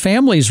number of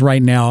families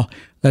right now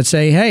that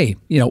say, hey,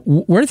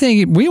 we're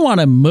thinking we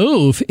want to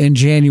move in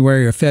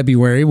January or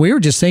February. We were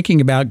just thinking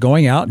about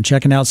going out and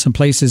checking out some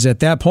places at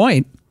that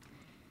point.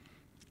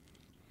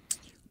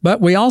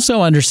 But we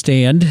also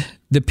understand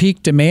the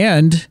peak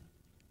demand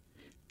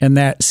and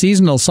that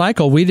seasonal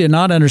cycle. We did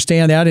not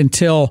understand that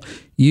until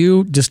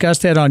you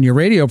discussed that on your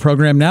radio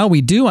program. Now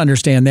we do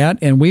understand that,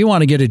 and we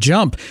want to get a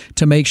jump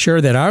to make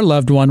sure that our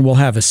loved one will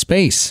have a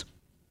space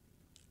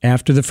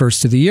after the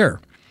first of the year.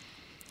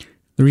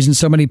 The reason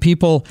so many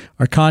people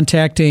are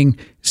contacting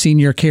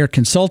Senior Care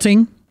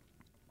Consulting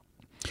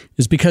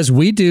is because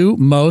we do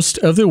most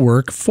of the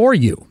work for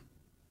you.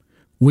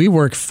 We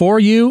work for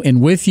you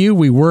and with you.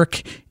 We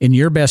work in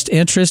your best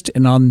interest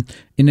and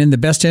in the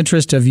best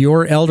interest of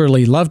your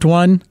elderly loved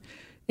one.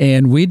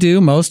 And we do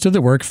most of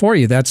the work for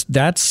you. That's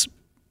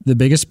the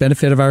biggest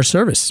benefit of our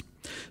service.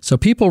 So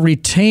people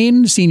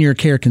retain Senior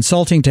Care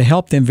Consulting to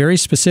help them very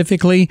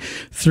specifically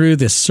through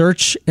the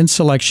search and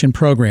selection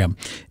program.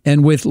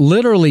 And with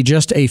literally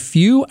just a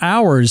few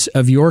hours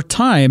of your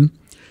time,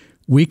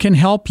 we can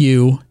help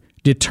you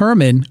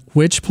determine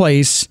which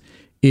place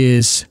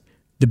is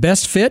the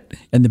best fit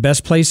and the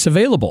best place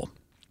available.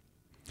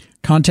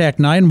 Contact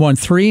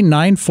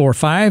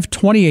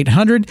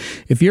 913-945-2800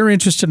 if you're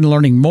interested in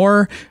learning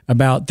more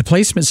about the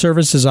placement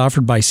services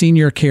offered by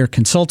Senior Care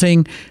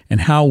Consulting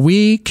and how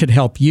we could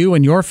help you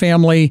and your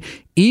family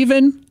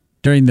even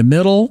during the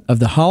middle of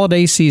the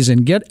holiday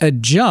season. Get a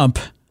jump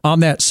on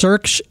that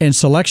search and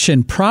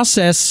selection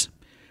process.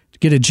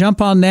 Get a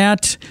jump on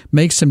that,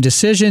 make some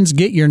decisions,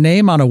 get your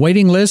name on a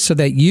waiting list so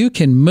that you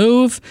can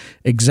move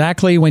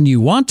exactly when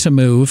you want to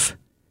move.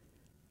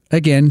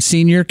 Again,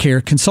 Senior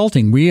Care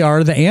Consulting. We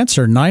are the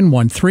answer,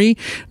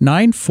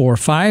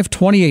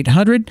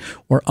 913-945-2800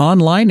 or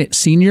online at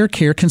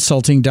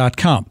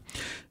seniorcareconsulting.com.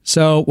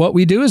 So what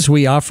we do is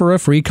we offer a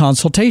free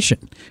consultation.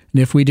 And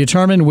if we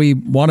determine we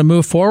want to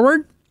move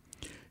forward,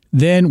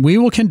 then we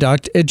will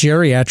conduct a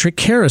geriatric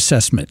care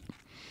assessment.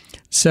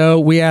 So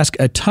we ask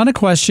a ton of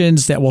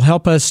questions that will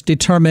help us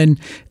determine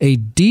a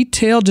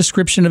detailed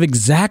description of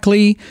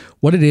exactly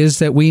what it is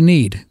that we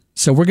need.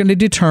 So we're going to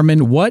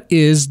determine what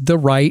is the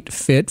right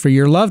fit for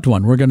your loved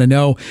one. We're going to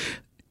know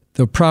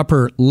the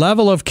proper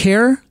level of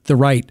care, the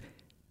right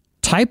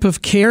type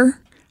of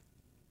care,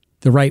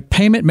 the right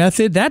payment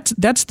method. That's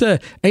the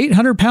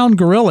 800-pound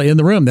gorilla in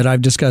the room that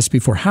I've discussed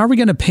before. How are we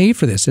going to pay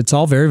for this? It's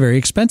all very, very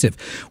expensive.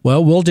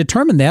 Well, we'll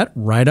determine that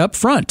right up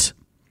front.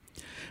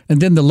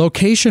 And then the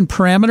location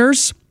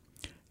parameters.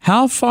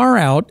 How far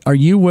out are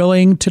you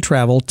willing to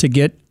travel to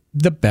get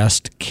the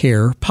best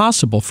care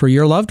possible for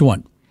your loved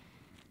one?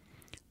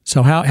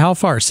 So how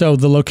far? So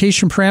the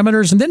location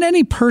parameters and then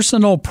any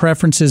personal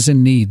preferences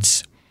and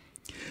needs.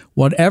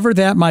 Whatever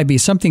that might be,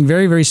 something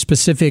very, very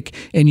specific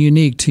and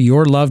unique to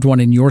your loved one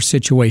in your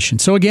situation.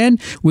 So again,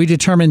 we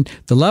determine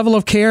the level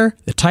of care,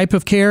 the type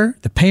of care,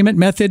 the payment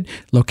method,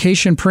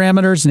 location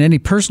parameters, and any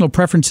personal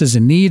preferences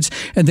and needs.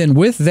 And then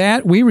with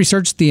that, we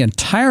research the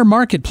entire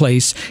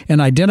marketplace and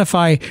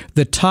identify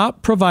the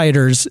top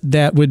providers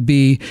that would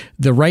be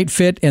the right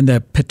fit and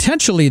the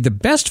potentially the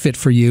best fit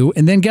for you.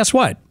 And then guess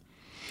what?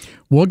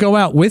 We'll go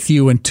out with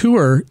you and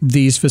tour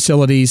these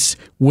facilities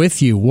with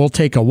you. We'll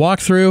take a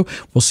walkthrough.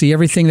 We'll see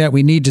everything that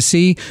we need to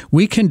see.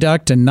 We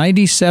conduct a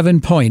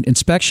 97-point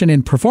inspection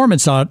and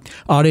performance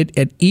audit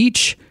at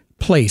each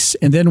place.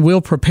 And then we'll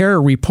prepare a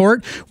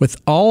report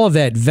with all of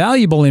that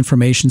valuable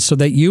information so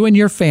that you and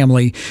your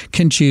family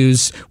can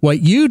choose what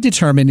you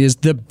determine is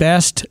the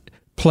best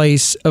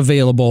place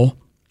available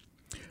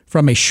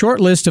from a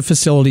short list of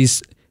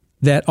facilities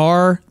that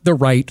are the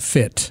right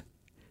fit.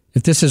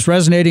 If this is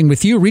resonating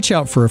with you, reach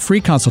out for a free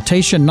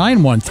consultation,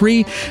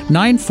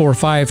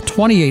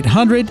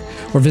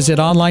 913-945-2800, or visit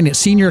online at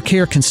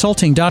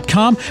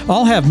seniorcareconsulting.com.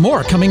 I'll have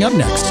more coming up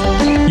next.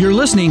 You're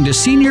listening to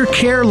Senior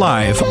Care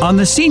Live on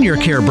the Senior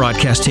Care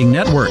Broadcasting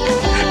Network.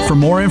 For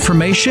more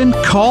information,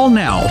 call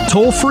now,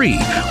 toll free,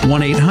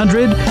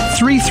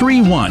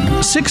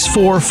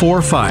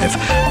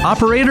 1-800-331-6445.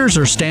 Operators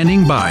are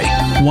standing by,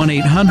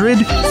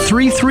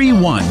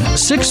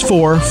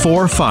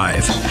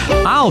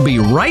 1-800-331-6445. I'll be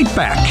right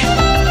back.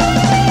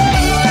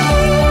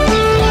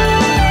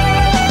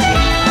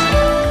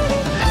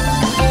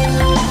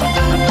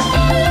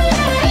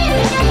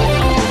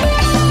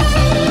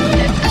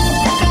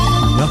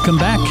 Welcome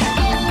back.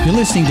 You're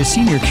listening to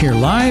Senior Care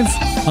Live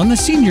on the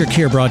Senior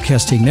Care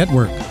Broadcasting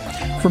Network.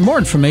 For more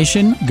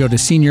information, go to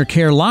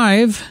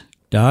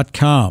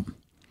seniorcarelive.com.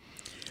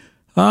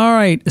 All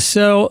right.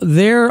 So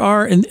there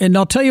are, and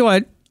I'll tell you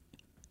what,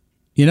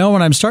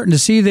 when I'm starting to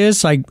see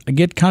this, I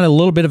get kind of a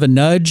little bit of a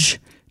nudge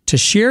to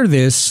share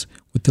this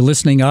with the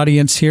listening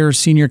audience here,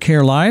 Senior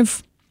Care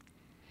Live.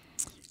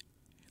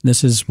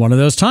 This is one of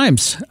those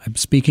times. I'm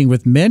speaking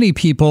with many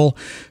people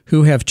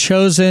who have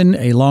chosen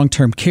a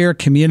long-term care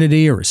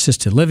community or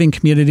assisted living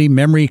community,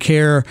 memory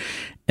care,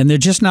 and they're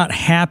just not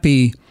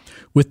happy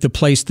with the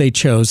place they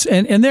chose.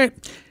 And there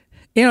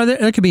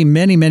could be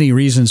many, many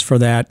reasons for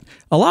that.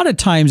 A lot of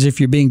times, if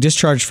you're being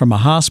discharged from a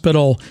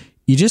hospital,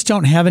 you just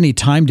don't have any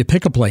time to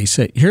pick a place.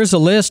 Here's a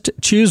list,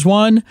 choose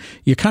one.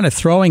 You're kind of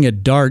throwing a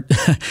dart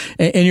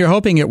and you're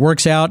hoping it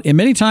works out. And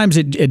many times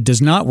it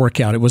does not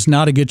work out. It was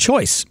not a good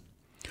choice.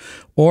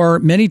 Or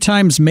many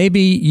times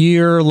maybe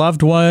your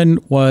loved one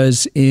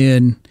was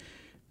in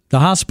the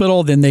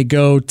hospital, then they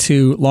go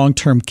to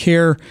long-term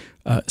care,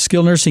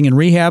 skilled nursing and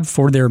rehab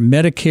for their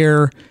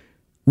Medicare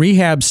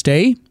rehab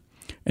stay.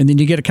 And then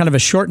you get a kind of a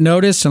short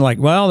notice and like,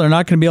 well, they're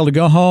not going to be able to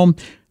go home.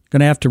 Going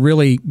to have to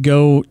really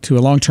go to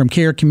a long-term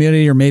care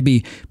community or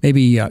maybe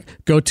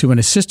go to an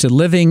assisted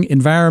living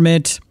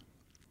environment.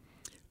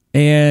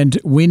 And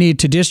we need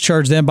to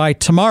discharge them by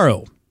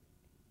tomorrow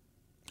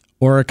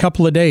or a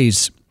couple of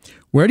days.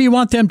 Where do you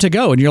want them to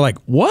go? And you're like,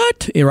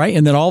 what? Right?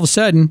 And then all of a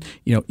sudden,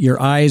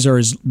 your eyes are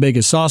as big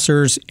as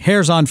saucers,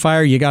 hair's on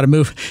fire. You got to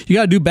move. You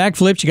got to do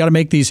backflips. You got to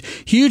make these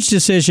huge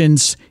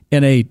decisions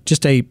in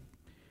just a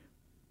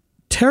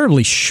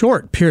terribly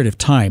short period of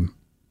time.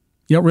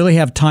 You don't really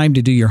have time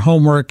to do your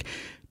homework,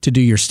 to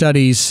do your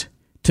studies,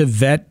 to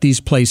vet these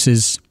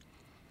places.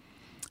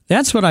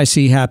 That's what I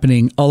see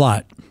happening a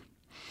lot.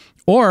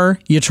 Or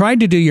you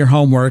tried to do your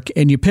homework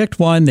and you picked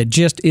one that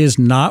just is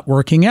not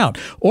working out.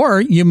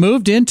 Or you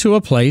moved into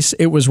a place,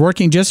 it was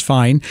working just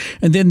fine,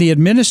 and then the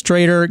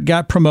administrator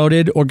got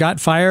promoted or got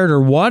fired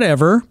or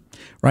whatever,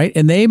 right?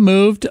 And they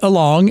moved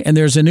along and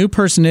there's a new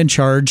person in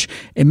charge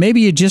and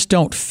maybe you just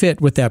don't fit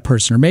with that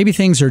person. Or maybe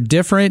things are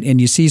different and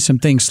you see some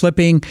things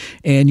slipping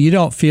and you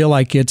don't feel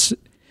like it's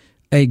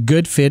a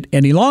good fit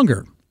any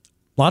longer.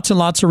 Lots and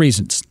lots of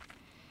reasons.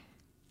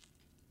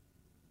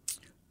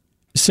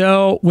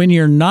 So when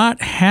you're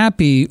not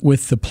happy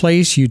with the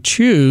place you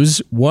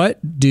choose,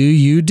 what do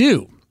you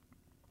do?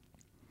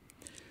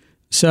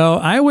 So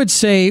I would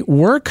say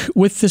work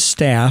with the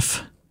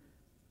staff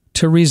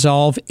to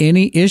resolve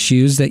any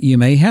issues that you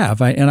may have.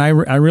 I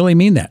really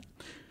mean that.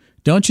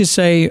 Don't you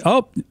say,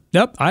 oh,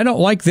 nope, I don't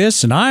like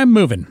this and I'm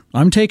moving.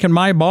 I'm taking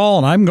my ball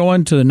and I'm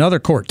going to another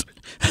court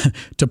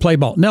to play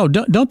ball. No,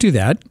 don't do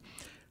that.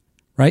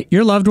 Right?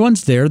 Your loved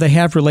one's there. They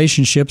have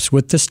relationships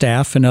with the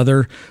staff and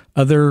other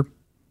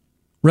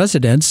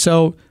residents.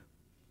 So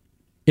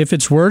if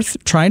it's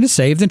worth trying to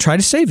save, then try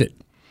to save it.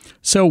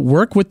 So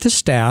work with the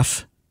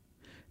staff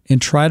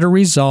and try to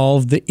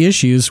resolve the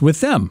issues with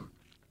them.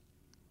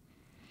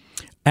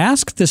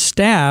 Ask the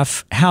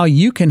staff how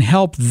you can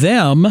help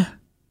them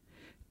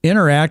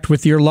interact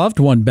with your loved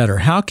one better.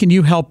 How can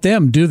you help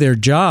them do their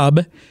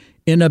job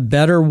in a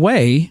better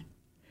way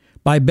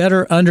by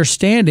better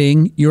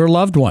understanding your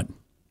loved one?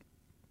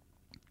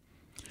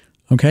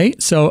 Okay,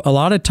 so a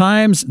lot of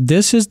times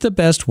this is the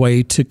best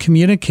way to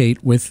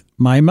communicate with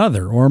my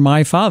mother or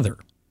my father.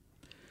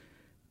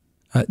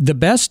 The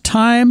best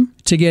time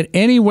to get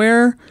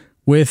anywhere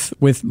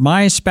with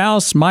my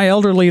spouse, my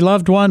elderly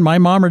loved one, my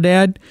mom or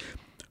dad,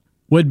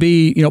 would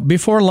be,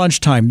 before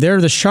lunchtime.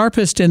 They're the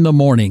sharpest in the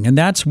morning, and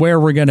that's where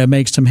we're going to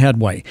make some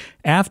headway.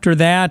 After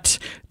that,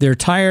 they're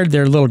tired,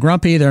 they're a little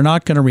grumpy, they're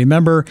not going to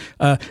remember,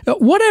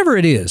 whatever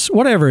it is.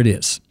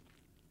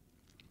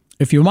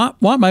 If you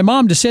want my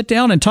mom to sit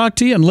down and talk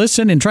to you and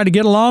listen and try to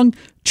get along,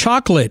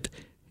 chocolate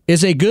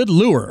is a good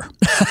lure,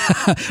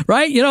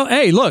 right?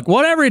 Hey, look,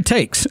 whatever it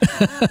takes,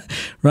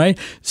 right?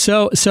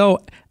 So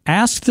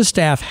ask the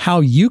staff how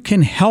you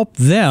can help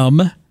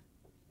them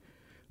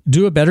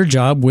do a better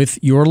job with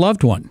your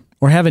loved one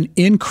or have an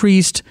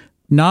increased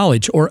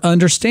knowledge or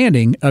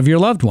understanding of your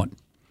loved one.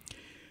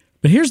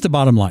 But here's the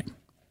bottom line.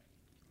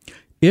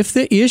 If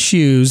the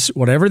issues,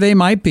 whatever they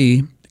might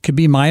be, could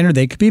be minor,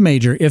 they could be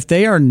major, if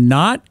they are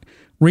not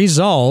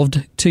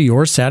resolved to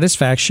your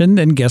satisfaction,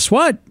 then guess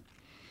what?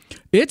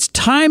 It's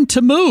time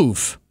to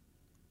move.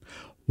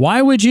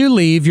 Why would you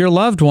leave your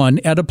loved one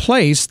at a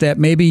place that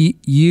maybe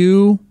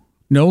you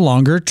no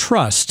longer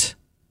trust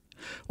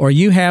or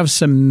you have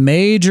some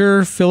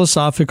major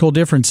philosophical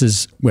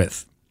differences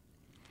with?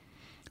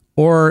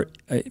 Or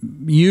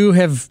you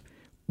have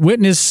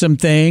witnessed some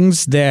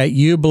things that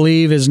you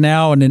believe is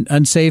now in an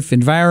unsafe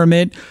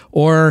environment,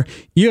 or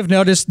you have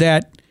noticed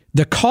that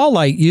the call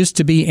light used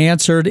to be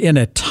answered in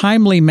a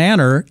timely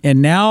manner,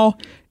 and now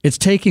it's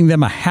taking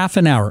them a half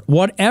an hour.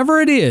 Whatever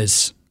it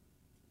is,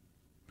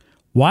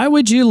 why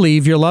would you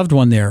leave your loved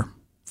one there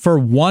for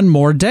one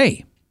more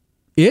day?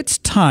 It's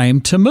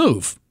time to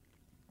move.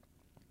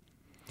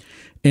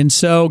 And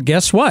so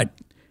guess what?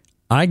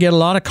 I get a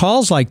lot of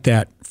calls like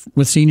that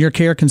with Senior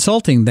Care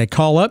Consulting. They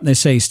call up and they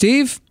say,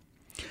 Steve,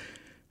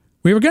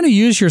 we were going to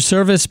use your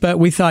service, but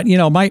we thought,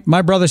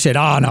 my brother said,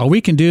 oh, no,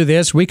 we can do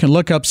this. We can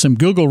look up some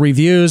Google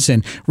reviews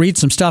and read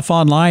some stuff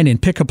online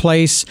and pick a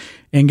place.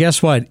 And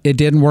guess what? It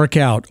didn't work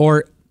out.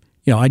 Or,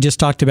 I just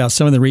talked about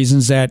some of the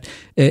reasons that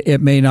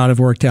it may not have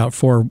worked out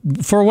for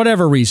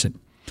whatever reason.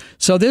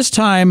 So this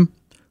time,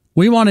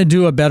 we want to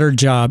do a better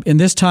job. And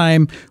this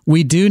time,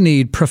 we do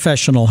need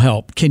professional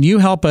help. Can you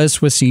help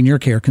us with senior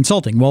care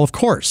consulting? Well, of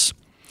course.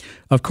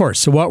 Of course.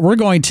 So what we're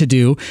going to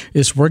do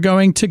is we're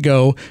going to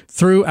go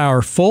through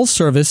our full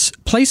service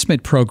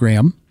placement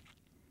program,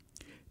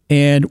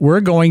 and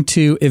we're going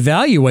to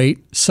evaluate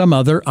some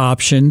other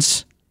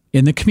options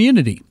in the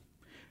community.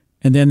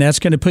 And then that's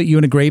going to put you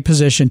in a great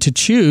position to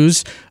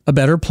choose a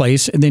better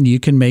place, and then you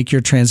can make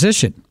your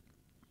transition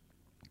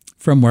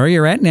from where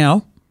you're at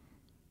now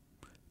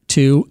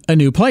to a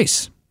new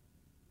place.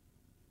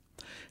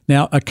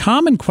 Now, a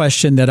common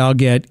question that I'll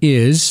get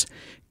is,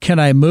 can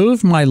I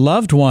move my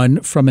loved one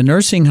from a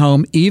nursing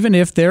home even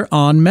if they're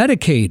on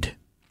Medicaid?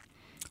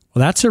 Well,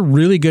 that's a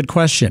really good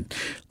question.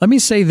 Let me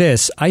say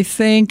this. I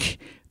think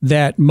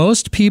that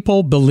most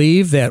people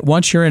believe that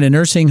once you're in a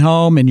nursing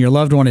home and your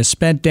loved one is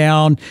spent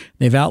down,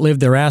 they've outlived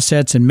their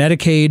assets, and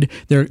Medicaid,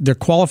 they're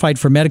qualified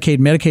for Medicaid.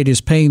 Medicaid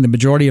is paying the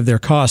majority of their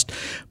cost.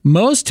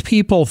 Most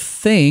people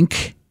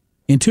think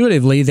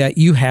intuitively that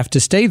you have to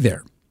stay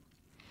there.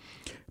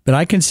 But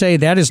I can say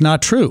that is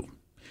not true.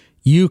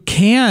 You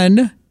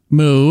can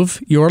move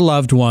your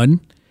loved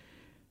one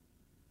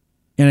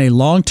in a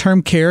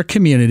long-term care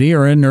community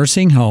or a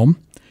nursing home.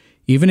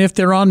 Even if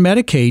they're on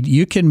Medicaid,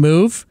 you can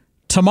move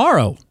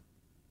tomorrow.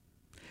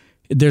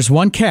 There's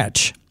one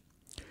catch.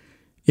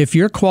 If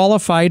you're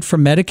qualified for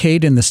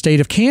Medicaid in the state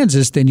of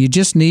Kansas, then you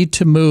just need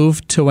to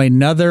move to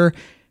another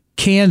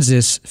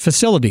Kansas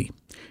facility.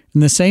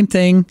 And the same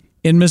thing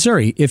in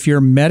Missouri. If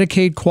you're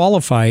Medicaid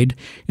qualified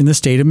in the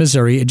state of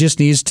Missouri, it just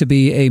needs to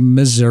be a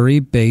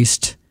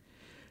Missouri-based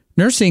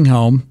nursing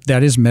home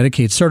that is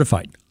Medicaid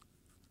certified.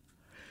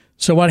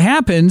 So what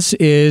happens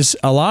is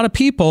a lot of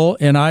people,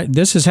 and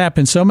this has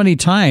happened so many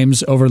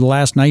times over the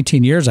last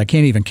 19 years, I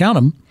can't even count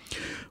them,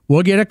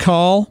 we'll get a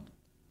call,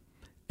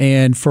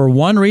 and for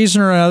one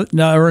reason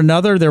or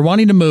another, they're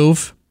wanting to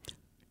move,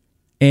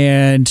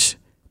 and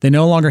they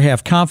no longer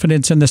have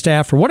confidence in the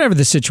staff or whatever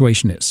the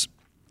situation is.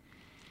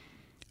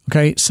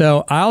 Okay,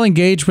 so I'll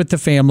engage with the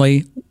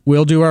family.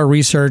 We'll do our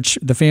research.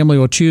 The family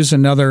will choose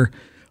another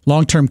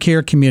long-term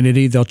care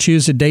community. They'll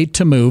choose a date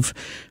to move.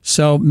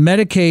 So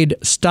Medicaid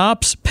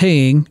stops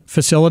paying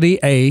Facility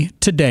A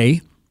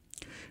today.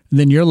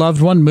 Then your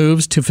loved one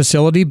moves to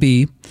Facility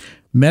B.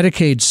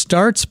 Medicaid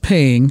starts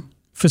paying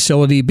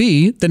Facility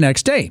B the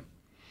next day.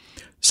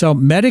 So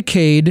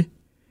Medicaid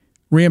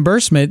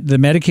reimbursement, the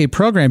Medicaid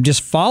program,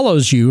 just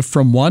follows you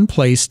from one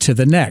place to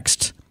the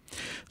next.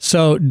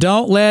 So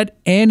don't let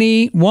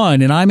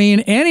anyone, and I mean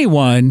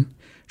anyone,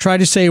 try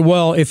to say,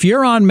 well, if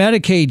you're on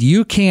Medicaid,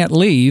 you can't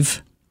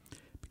leave.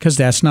 Because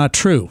that's not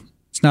true.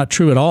 It's not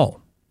true at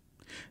all.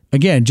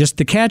 Again, just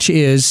the catch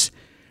is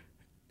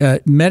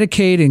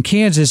Medicaid in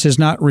Kansas is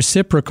not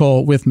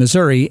reciprocal with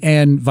Missouri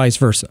and vice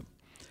versa.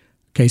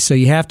 Okay, so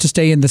you have to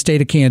stay in the state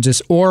of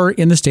Kansas or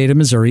in the state of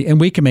Missouri, and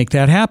we can make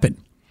that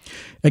happen.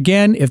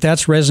 Again, if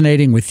that's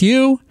resonating with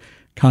you,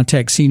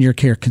 contact Senior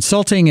Care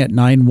Consulting at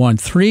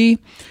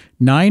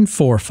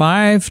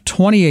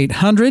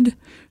 913-945-2800.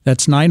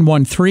 That's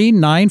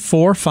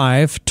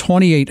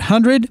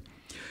 913-945-2800.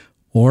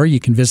 Or you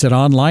can visit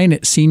online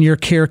at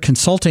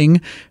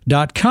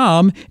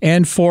seniorcareconsulting.com.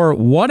 And for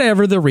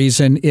whatever the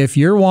reason, if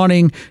you're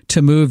wanting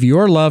to move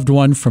your loved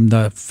one from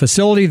the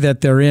facility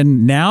that they're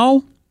in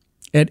now,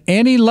 at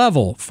any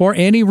level, for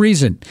any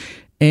reason,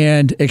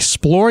 and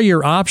explore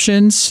your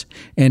options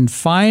and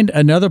find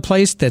another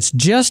place that's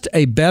just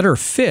a better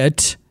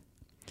fit,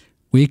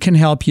 we can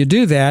help you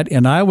do that.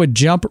 And I would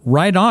jump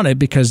right on it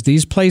because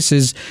these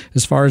places,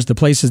 as far as the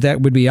places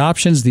that would be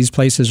options, these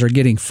places are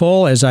getting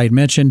full, as I had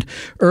mentioned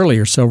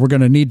earlier. So we're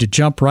going to need to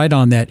jump right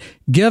on that.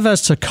 Give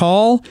us a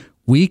call.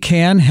 We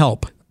can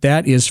help.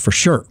 That is for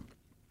sure.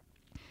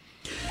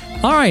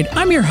 All right.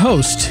 I'm your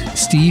host,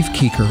 Steve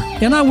Keeker,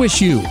 and I wish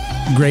you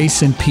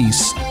grace and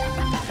peace.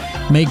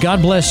 May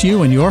God bless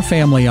you and your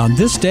family on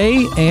this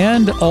day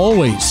and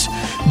always.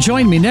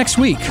 Join me next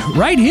week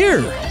right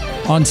here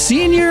on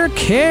Senior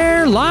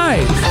Care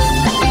Live.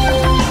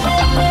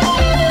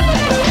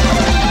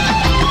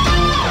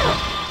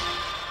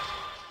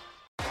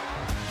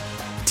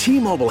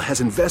 T-Mobile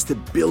has invested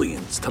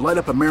billions to light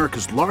up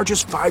America's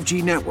largest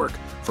 5G network,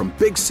 from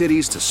big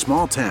cities to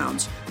small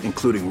towns,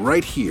 including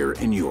right here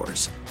in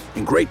yours.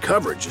 And great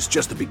coverage is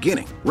just the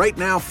beginning. Right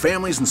now,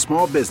 families and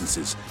small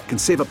businesses can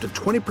save up to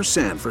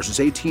 20% versus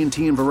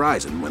AT&T and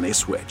Verizon when they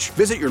switch.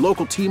 Visit your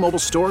local T-Mobile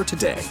store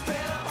today.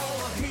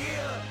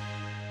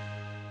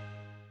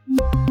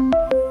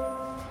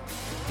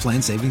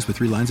 Plan savings with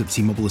 3 lines of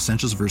T-Mobile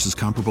Essentials versus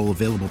comparable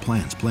available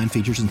plans. Plan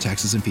features and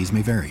taxes and fees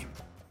may vary.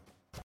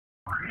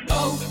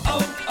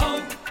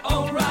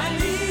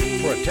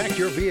 For a Protect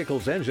your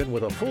vehicle's engine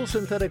with a full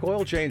synthetic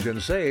oil change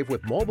and save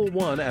with Mobil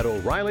 1 at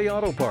O'Reilly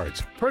Auto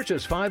Parts.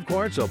 Purchase 5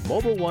 quarts of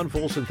Mobil 1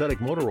 full synthetic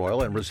motor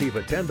oil and receive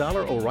a $10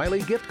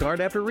 O'Reilly gift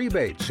card after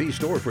rebate. See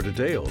store for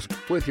details.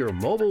 With your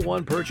Mobil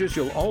 1 purchase,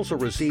 you'll also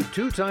receive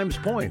 2 times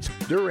points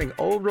during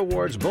O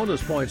Rewards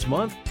Bonus Points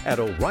Month at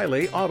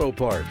O'Reilly Auto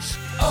Parts.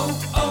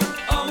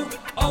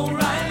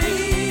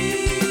 O'Reilly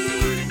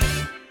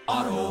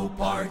Auto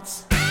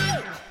Parts.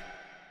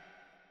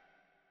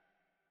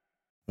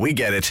 We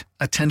get it.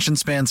 Attention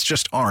spans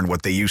just aren't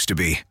what they used to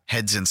be.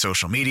 Heads in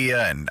social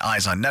media and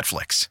eyes on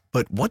Netflix.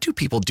 But what do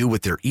people do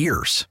with their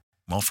ears?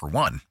 Well, for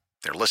one,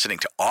 they're listening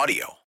to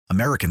audio.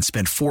 Americans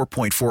spend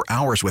 4.4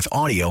 hours with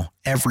audio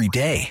every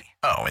day.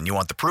 Oh, and you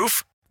want the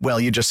proof? Well,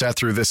 you just sat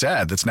through this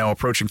ad that's now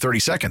approaching 30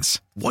 seconds.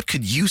 What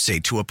could you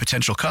say to a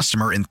potential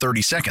customer in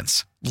 30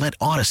 seconds? Let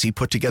Odyssey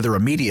put together a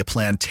media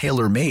plan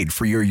tailor-made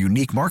for your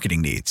unique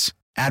marketing needs.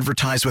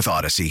 Advertise with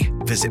Odyssey.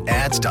 Visit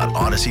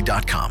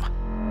ads.odyssey.com.